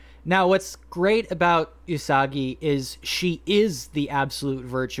 Yes. Now, what's great about Usagi is she is the absolute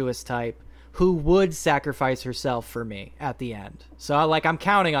virtuous type who would sacrifice herself for me at the end. So, I'm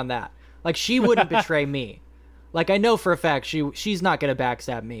counting on that. She wouldn't betray me. I know for a fact she's not going to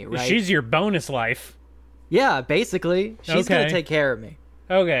backstab me, right? She's your bonus life. Yeah, basically. She's going to take care of me.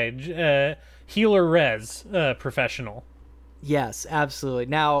 Okay, healer res, professional. Yes, absolutely.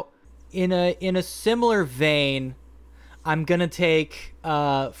 Now, in a similar vein, I'm going to take,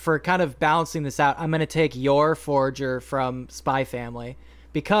 for kind of balancing this out, I'm going to take your Forger from Spy Family,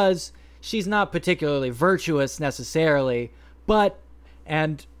 because she's not particularly virtuous necessarily, but,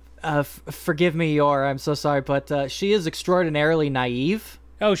 and forgive me, Yor, I'm so sorry, but she is extraordinarily naive.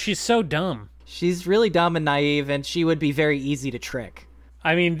 Oh, she's so dumb. She's really dumb and naive, and she would be very easy to trick.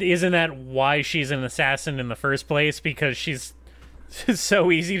 I mean, isn't that why she's an assassin in the first place? Because she's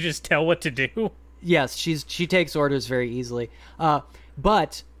so easy to just tell what to do? Yes, she takes orders very easily.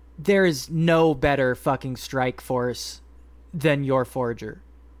 But there is no better fucking strike force than your Forger.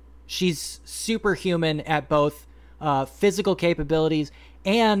 She's superhuman at both physical capabilities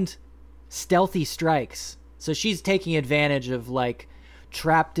and stealthy strikes. So she's taking advantage of,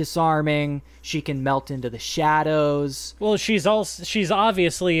 trap disarming. She can melt into the shadows. Well, she's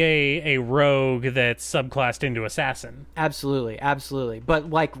obviously a rogue that's subclassed into assassin. Absolutely.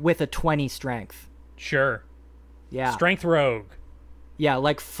 But with a 20 strength. Sure. Yeah. Strength rogue.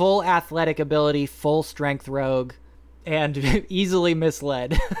 Yeah, full athletic ability, full strength rogue, and easily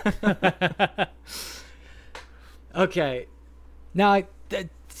misled. Okay. Now,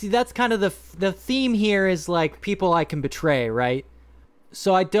 see, that's kind of the theme here is people I can betray, right?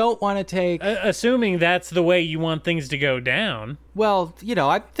 So I don't want to take... assuming that's the way you want things to go down. Well,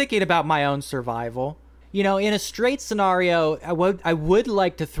 I'm thinking about my own survival. In a straight scenario, I would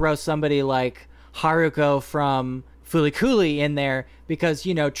like to throw somebody like Haruko from Fulikuli in there because,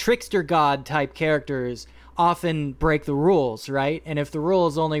 trickster god type characters often break the rules, right? And if the rule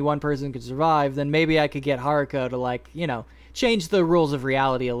is only one person can survive, then maybe I could get Haruko to, change the rules of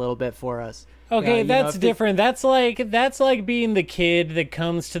reality a little bit for us. Okay, that's different. That's like being the kid that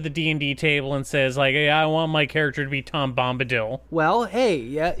comes to the D&D table and says, hey, I want my character to be Tom Bombadil. Well, hey,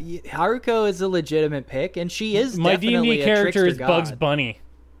 yeah, Haruko is a legitimate pick, and she is my definitely D&D character is god. Bugs Bunny.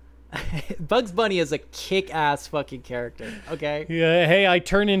 Bugs Bunny is a kick-ass fucking character, okay? Yeah, hey, I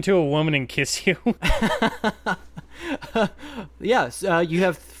turn into a woman and kiss you. Yes, you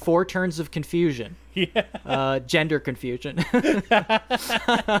have 4 turns of confusion. Yeah. Gender confusion.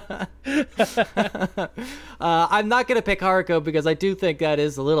 I'm not going to pick Haruko because I do think that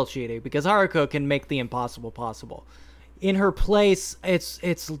is a little cheating, because Haruko can make the impossible possible. In her place,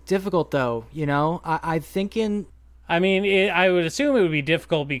 it's difficult, though, I'm thinking... I would assume it would be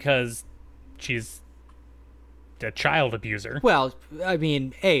difficult because she's a child abuser. Well,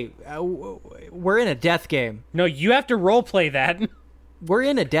 hey, we're in a death game. No, you have to roleplay that. We're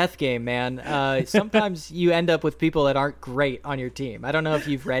in a death game, man. Sometimes you end up with people that aren't great on your team. I don't know if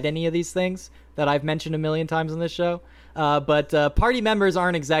you've read any of these things that I've mentioned a million times on this show, but party members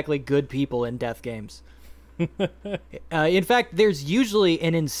aren't exactly good people in death games. In fact, there's usually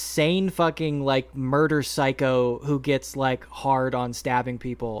an insane fucking murder psycho who gets hard on stabbing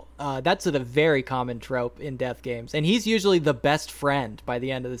people. That's a very common trope in death games, and he's usually the best friend by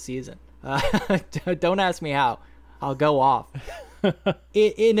the end of the season. Don't ask me how. I'll go off.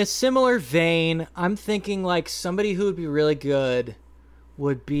 In a similar vein, I'm thinking somebody who would be really good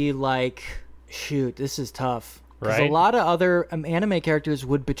would be shoot, this is tough. Because a lot of other anime characters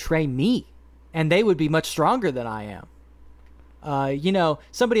would betray me. And they would be much stronger than I am.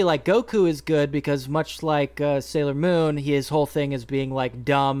 Somebody like Goku is good because much like Sailor Moon, his whole thing is being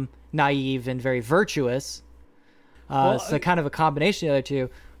dumb, naive, and very virtuous. So kind of a combination of the other two.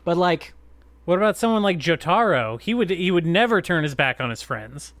 But what about someone like Jotaro? He would never turn his back on his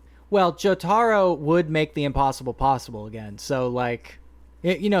friends. Well, Jotaro would make the impossible possible again. So, like,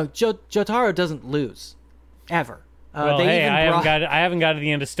 Jotaro doesn't lose ever. Well, hey, I haven't got to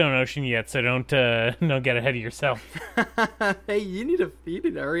the end of Stone Ocean yet, so don't get ahead of yourself. Hey, you need to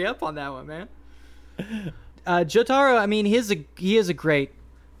hurry up on that one, man. Jotaro, I mean, he is a great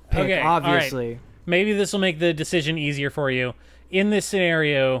pick, obviously. All right. Maybe this will make the decision easier for you. In this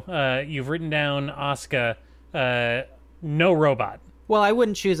scenario, you've written down Asuka, no robot. Well, I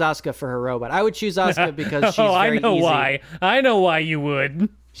wouldn't choose Asuka for her robot. I would choose Asuka because she's very easy. Why. I know why you would.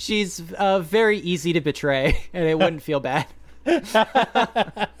 She's very easy to betray, and it wouldn't feel bad.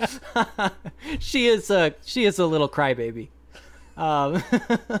 She is a little crybaby.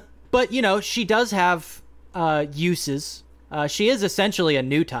 But, she does have uses. She is essentially a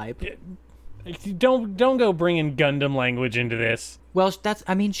new type. Don't go bringing Gundam language into this. Well,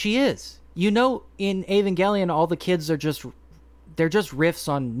 she is. In Evangelion, all the kids are just riffs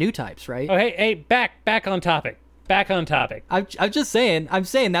on new types, right? Oh, hey, back on topic. Back on topic. I'm just saying. I'm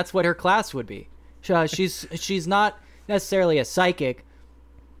saying that's what her class would be. She's not necessarily a psychic,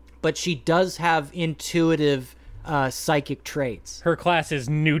 but she does have intuitive psychic traits. Her class is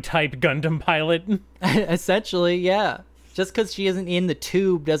new type Gundam pilot. Essentially, yeah. Just because she isn't in the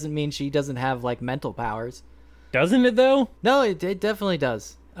tube doesn't mean she doesn't have like mental powers. Doesn't it though? No, it definitely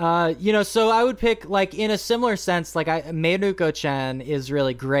does. So I would pick, like, in a similar sense, like Meiruko-chan is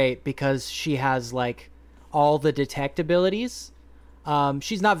really great because she has like all the detect abilities.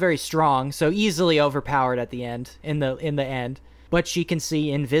 She's not very strong, so easily overpowered at the end, in the end. But she can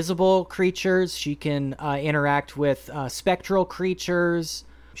see invisible creatures. She can interact with spectral creatures.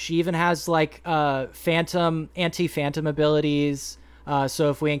 She even has like anti-phantom abilities. So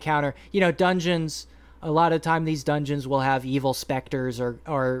if we encounter, dungeons, a lot of time these dungeons will have evil specters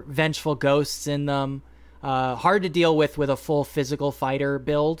or vengeful ghosts in them. Hard to deal with a full physical fighter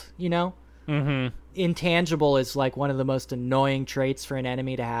build, Mm-hmm. Intangible is like one of the most annoying traits for an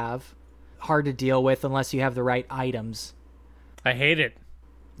enemy to have. Hard to deal with unless you have the right items. I hate it.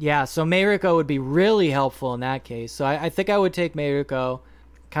 Yeah, so Meiruko would be really helpful in that case. So I think I would take Meiruko,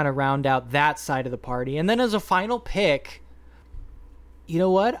 kind of round out that side of the party. And then as a final pick, you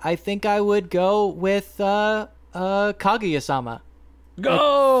know what? I think I would go with Kaguya-sama.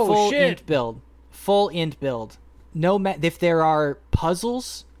 Go! Full int build. Full int build. If there are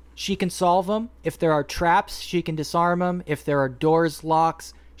puzzles, she can solve them. If there are traps, she can disarm them. If there are doors,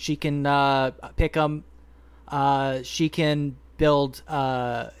 locks, she can pick them. She can build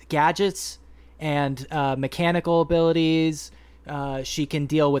gadgets and mechanical abilities. She can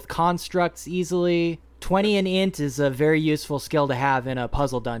deal with constructs easily. 20 in int is a very useful skill to have in a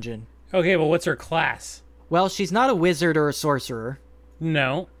puzzle dungeon. Okay, well, what's her class? Well, she's not a wizard or a sorcerer.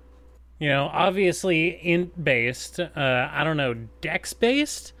 No. Obviously int-based. I don't know,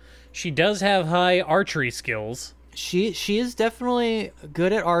 dex-based? She does have high archery skills. She is definitely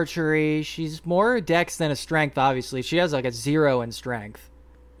good at archery. She's more dex than a strength, obviously. She has like a 0 in strength.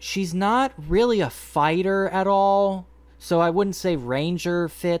 She's not really a fighter at all, so I wouldn't say ranger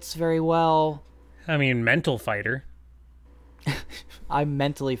fits very well. I mean, mental fighter. I'm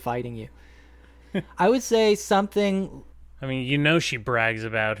mentally fighting you. I would say something... I mean, she brags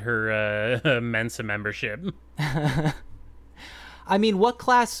about her Mensa membership. I mean, what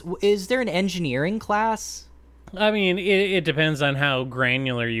class... Is there an engineering class? I mean, it depends on how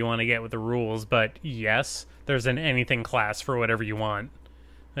granular you want to get with the rules, but yes, there's an anything class for whatever you want.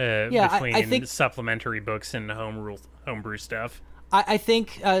 Between I think, supplementary books and homebrew stuff. I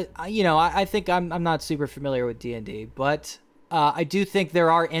think, I think I'm not super familiar with D&D, but I do think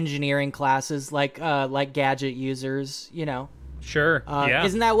there are engineering classes like gadget users, Sure, yeah.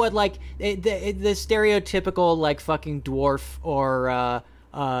 Isn't that what, like, the stereotypical, like, fucking dwarf or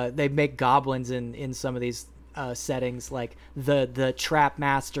they make goblins in some of these settings, like the trap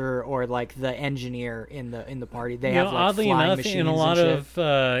master or like the engineer in the party. They have like oddly flying enough, machines in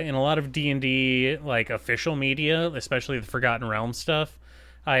a lot of D&D like official media, especially the Forgotten Realms stuff,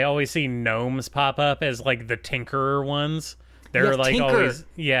 I always see gnomes pop up as like the tinkerer ones. They're like tinker. Always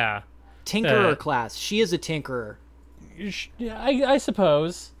tinkerer class. She is a tinkerer. I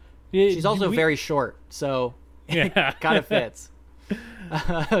suppose. She's also very short, so it kind of fits.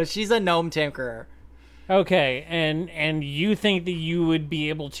 She's a gnome tinkerer. Okay, and you think that you would be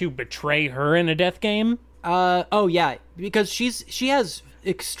able to betray her in a death game? Oh yeah, because she has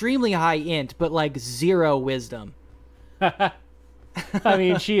extremely high int, but like 0 wisdom. I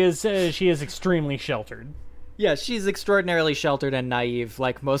mean, she is extremely sheltered. Yeah, she's extraordinarily sheltered and naive,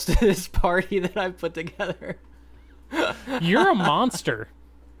 like most of this party that I've put together. You're a monster.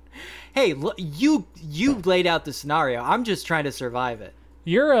 Hey, look, you laid out the scenario. I'm just trying to survive it.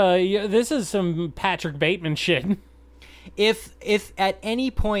 This is some Patrick Bateman shit. If at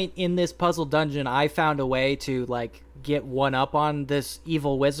any point in this puzzle dungeon I found a way to like get one up on this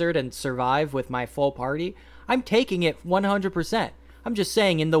evil wizard and survive with my full party, I'm taking it 100%. I'm just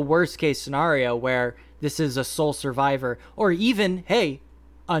saying, in the worst case scenario where this is a sole survivor, or even, hey,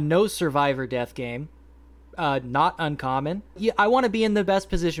 a no survivor death game, not uncommon. I want to be in the best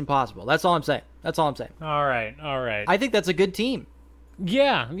position possible. That's all I'm saying. All right. I think that's a good team.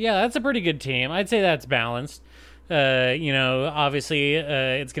 Yeah, that's a pretty good team. I'd say that's balanced. Obviously,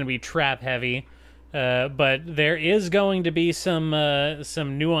 it's going to be trap heavy, but there is going to be some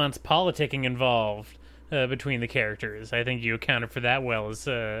nuanced politicking involved between the characters. I think you accounted for that well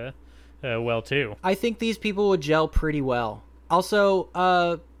too. I think these people would gel pretty well.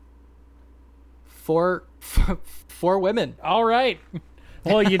 Also, four women. All right.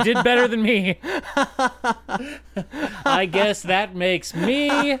 Well, you did better than me. I guess that makes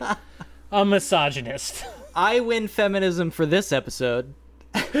me a misogynist. I win feminism for this episode.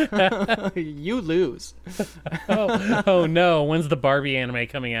 You lose. Oh no! When's the Barbie anime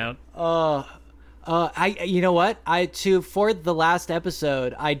coming out? You know what? For the last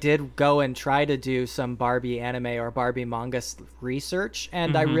episode, I did go and try to do some Barbie anime or Barbie manga research,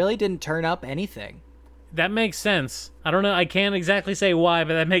 and I really didn't turn up anything. That makes sense. I don't know. I can't exactly say why,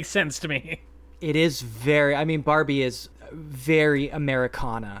 but that makes sense to me. It is Barbie is very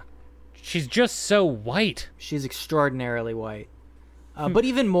Americana. She's just so white. She's extraordinarily white. But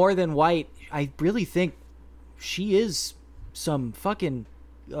even more than white, I really think she is some fucking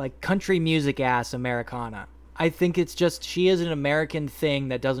like country music ass Americana. I think it's just she is an American thing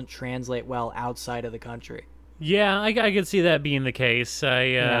that doesn't translate well outside of the country. Yeah, I could see that being the case.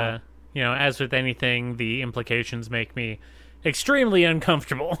 As with anything, the implications make me extremely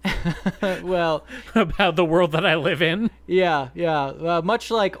uncomfortable. Well, about the world that I live in. Yeah. Much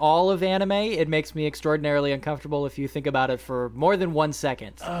like all of anime, it makes me extraordinarily uncomfortable if you think about it for more than 1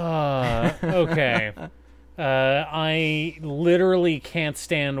 second. Okay. I literally can't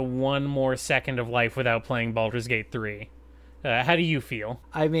stand one more second of life without playing Baldur's Gate 3. How do you feel?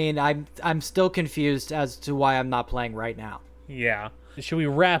 I mean, I'm still confused as to why I'm not playing right now. Yeah. Should we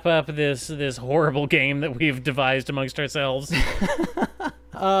wrap up this horrible game that we've devised amongst ourselves?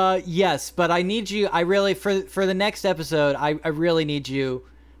 Yes, but I need you. I really for the next episode, I really need you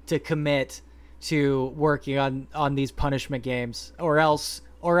to commit to working on these punishment games, or else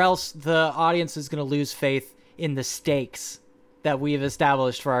the audience is going to lose faith in the stakes that we've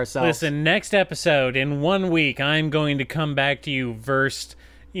established for ourselves. Listen, next episode in 1 week, I'm going to come back to you versed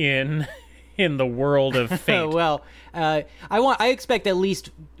in the world of fate. Well, I expect at least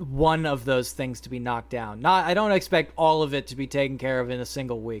one of those things to be knocked down. I don't expect all of it to be taken care of in a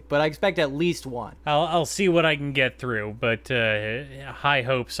single week, but I expect at least one. I'll see what I can get through, but high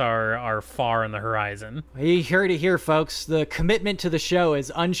hopes are far on the horizon. You heard it here, folks. The commitment to the show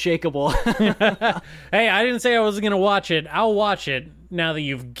is unshakable. Hey, I didn't say I wasn't going to watch it. I'll watch it now that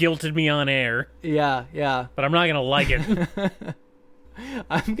you've guilted me on air. Yeah. But I'm not going to like it.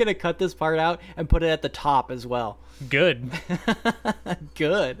 I'm going to cut this part out and put it at the top as well. Good.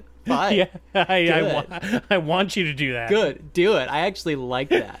 Good. Fine. Yeah, I want you to do that. Good. Do it. I actually like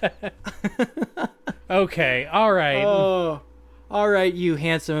that. Okay. All right. Oh. All right, you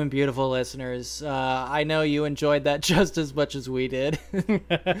handsome and beautiful listeners. I know you enjoyed that just as much as we did.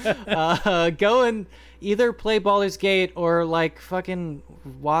 Go and either play Baldur's Gate or like fucking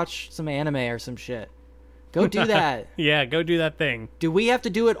watch some anime or some shit. Go do that. Yeah, go do that thing. Do we have to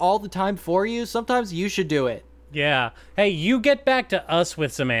do it all the time for you? Sometimes you should do it. Yeah. Hey, you get back to us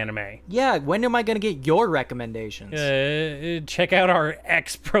with some anime. Yeah, when am I going to get your recommendations? Check out our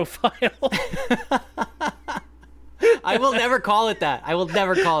X profile. I will never call it that. I will die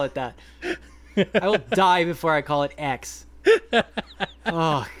before I call it X.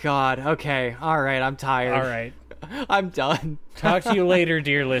 Oh, God. Okay. All right. I'm tired. All right. I'm done. Talk to you later,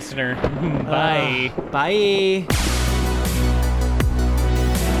 dear listener. Bye. Bye.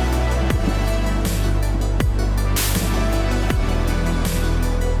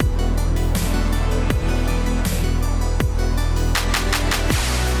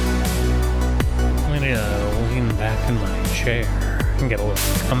 I'm gonna lean back in my chair and get a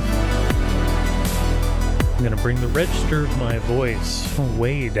little comfy. I'm gonna bring the register of my voice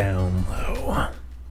way down low.